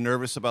 seconds. Are you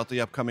nervous about the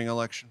upcoming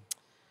election?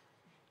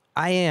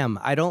 I am.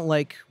 I don't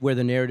like where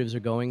the narratives are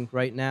going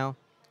right now,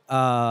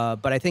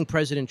 but I think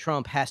President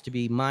Trump has to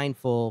be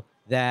mindful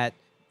that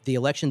the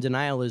election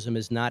denialism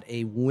is not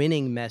a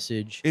winning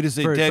message. It is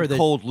a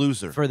cold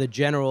loser for the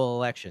general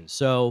election.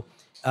 So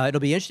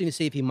it'll be interesting to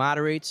see if he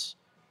moderates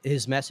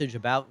his message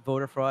about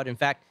voter fraud. In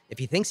fact, if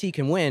he thinks he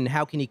can win,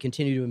 how can he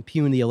continue to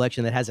impugn the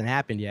election that hasn't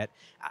happened yet?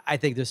 I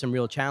think there's some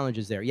real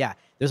challenges there. Yeah,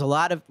 there's a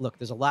lot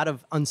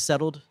of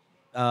unsettled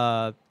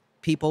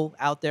people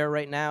out there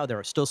right now.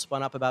 They're still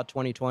spun up about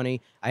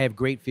 2020. I have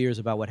great fears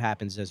about what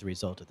happens as a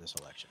result of this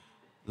election.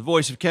 The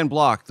voice of Ken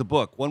Block, the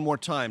book, one more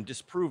time,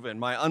 Disproven,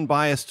 my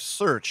unbiased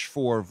search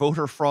for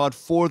voter fraud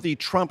for the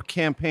Trump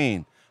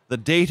campaign. The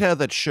data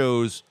that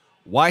shows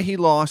why he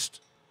lost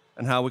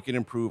and how we can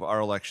improve our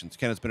elections.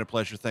 Ken, it's been a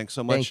pleasure. Thanks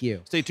so much. Thank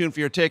you. Stay tuned for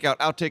your Takeout,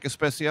 Outtake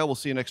Especial. We'll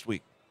see you next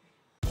week.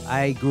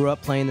 I grew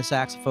up playing the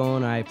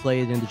saxophone. I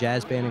played in the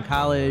jazz band in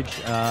college.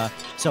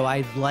 So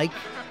I like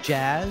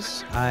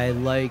jazz. I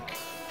like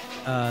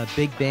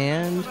big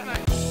band.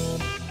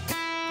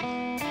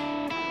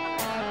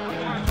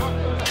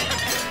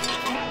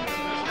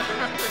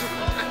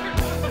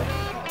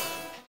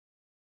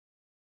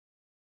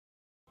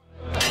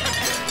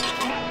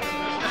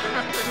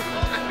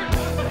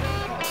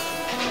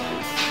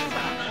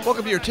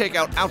 Welcome to your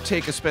Takeout,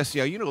 Outtake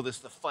Especial. You know this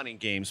is the fun and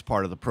games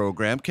part of the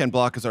program. Ken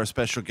Block is our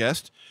special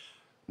guest.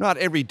 Not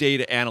every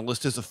data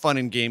analyst is a fun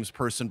and games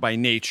person by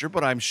nature,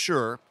 but I'm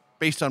sure,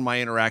 based on my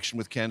interaction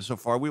with Ken so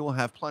far, we will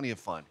have plenty of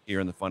fun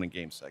here in the fun and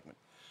games segment.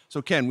 So,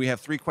 Ken, we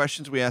have 3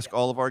 questions we ask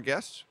all of our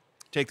guests.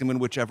 Take them in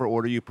whichever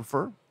order you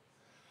prefer.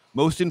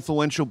 Most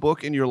influential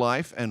book in your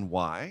life and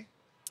why?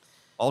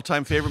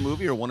 All-time favorite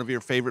movie or one of your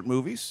favorite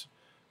movies?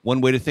 One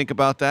way to think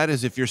about that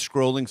is if you're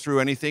scrolling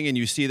through anything and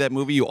you see that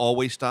movie, you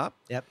always stop.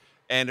 Yep.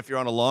 And if you're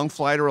on a long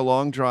flight or a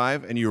long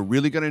drive and you're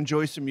really going to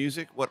enjoy some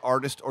music, what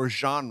artist or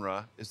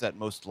genre is that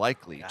most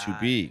likely to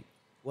be?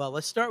 Well,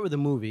 let's start with a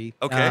movie.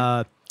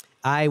 Okay.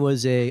 I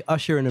was a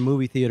usher in a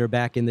movie theater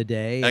back in the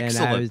day.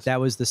 Excellent. And that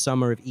was the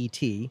summer of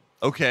E.T.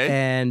 Okay.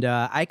 And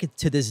I could,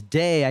 to this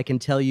day, I can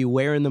tell you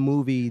where in the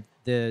movie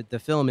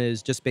the film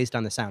is just based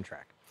on the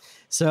soundtrack.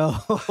 So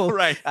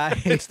right,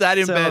 it's that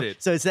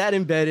embedded. So it's that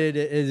embedded.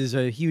 It is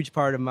a huge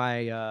part of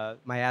my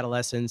my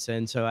adolescence,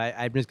 and so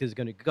I'm just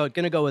going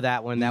to go with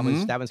that one. That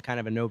was kind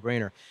of a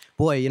no-brainer.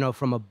 Boy, you know,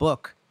 from a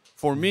book.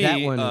 For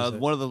me, one of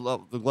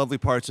the lovely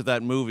parts of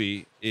that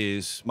movie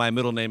is my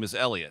middle name is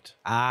Elliot.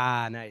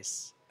 Ah,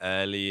 nice.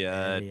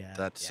 Elliot.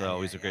 That's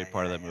always a great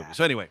part of that movie.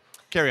 So anyway,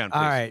 carry on,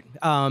 please.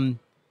 All right.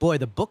 Boy,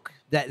 the book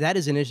that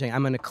is an interesting.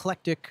 I'm an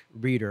eclectic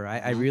reader.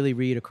 I really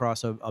read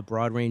across a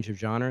broad range of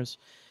genres.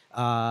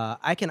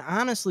 I can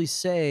honestly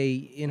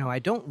say, I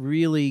don't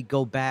really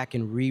go back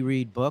and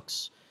reread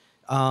books.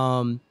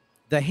 The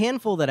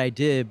handful that I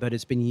did, but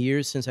it's been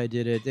years since I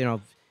did it.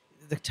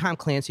 The Tom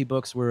Clancy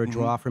books were a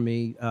draw for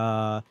me.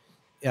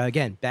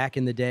 Again, back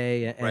in the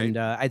day, and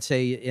I'd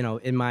say,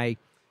 in my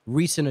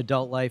recent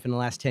adult life in the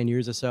last 10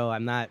 years or so,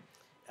 I'm not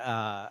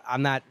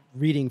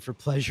reading for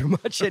pleasure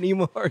much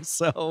anymore.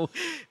 So,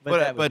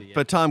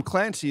 but Tom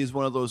Clancy is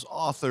one of those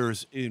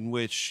authors in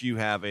which you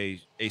have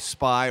a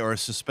spy or a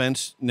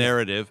suspense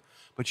narrative,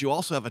 but you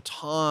also have a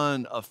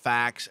ton of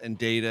facts and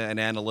data and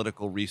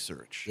analytical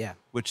research. Yeah,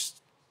 which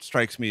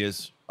strikes me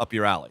as up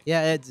your alley.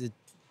 Yeah, it's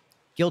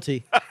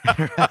guilty,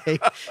 right?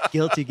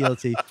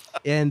 Guilty,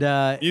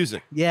 and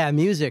music. Yeah,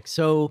 music.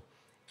 So.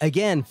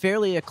 Again,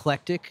 fairly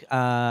eclectic.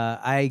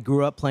 I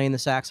grew up playing the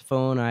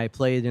saxophone. I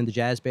played in the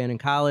jazz band in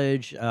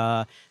college.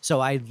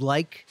 So I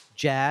like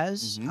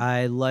jazz.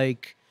 I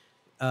like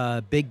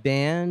big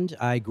band.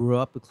 I grew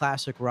up with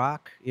classic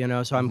rock.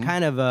 So I'm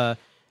kind of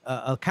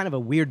a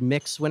weird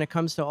mix when it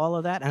comes to all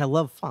of that, and I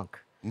love funk.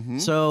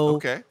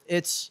 So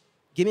it's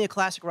give me a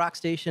classic rock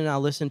station,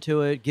 I'll listen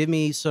to it. Give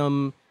me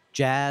some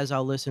jazz,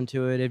 I'll listen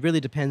to it. It really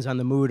depends on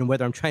the mood and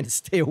whether I'm trying to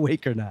stay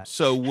awake or not.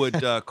 So would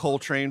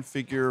Coltrane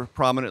figure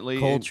prominently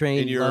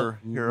in your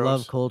heroes?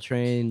 Love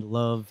Coltrane,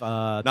 love...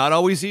 Not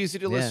always easy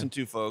to listen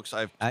to, folks.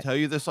 I tell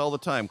you this all the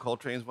time.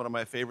 Coltrane's one of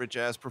my favorite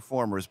jazz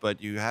performers,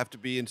 but you have to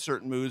be in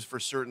certain moods for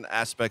certain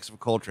aspects of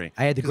Coltrane.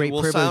 I had the great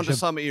privilege... privilege will sound to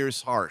some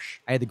ears harsh.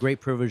 I had the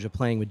great privilege of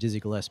playing with Dizzy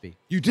Gillespie.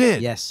 You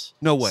did? Yes.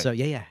 No way. So,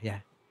 yeah.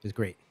 It was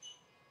great.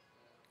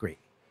 Great.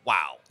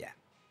 Wow. Yeah.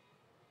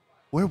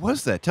 Where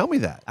was that? Tell me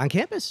that. On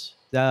campus.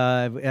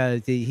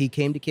 He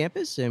came to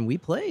campus and we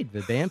played.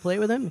 The band played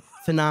with him.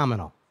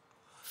 Phenomenal.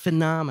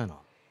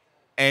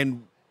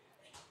 And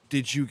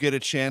did you get a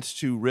chance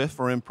to riff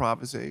or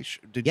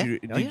improvisation? Did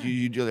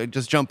you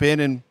just jump in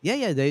and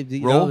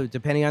They roll?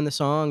 Depending on the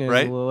song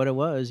and what it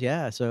was.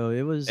 Yeah. So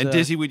it was. And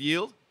Dizzy would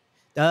yield?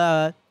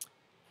 I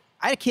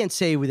can't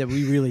say that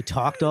we really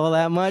talked all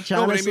that much.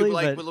 Honestly,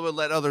 but we'll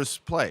let others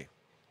play.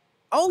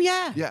 Oh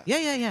yeah.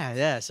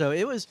 So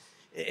it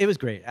was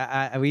great.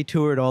 We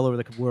toured all over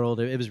the world.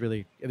 It was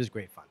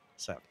great fun.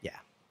 So yeah,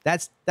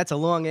 that's a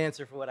long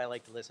answer for what I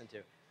like to listen to.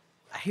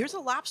 Here's a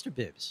lobster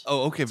bibs.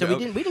 Oh, okay. So we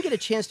didn't get a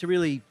chance to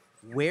really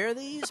wear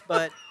these,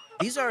 but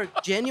these are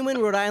genuine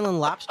Rhode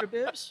Island lobster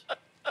bibs,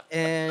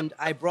 and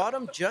I brought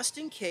them just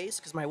in case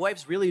because my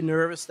wife's really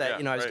nervous that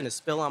I was going to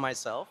spill on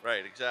myself.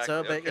 Right, exactly.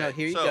 So, but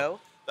here you go.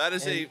 That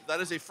is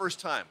a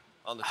first time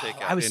on the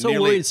Takeout. I was so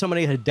worried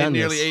somebody had done in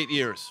this. nearly 8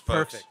 years.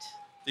 Folks. Perfect.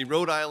 The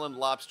Rhode Island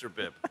lobster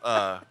bib.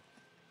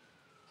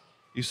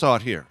 You saw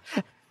it here.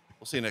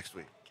 We'll see you next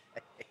week.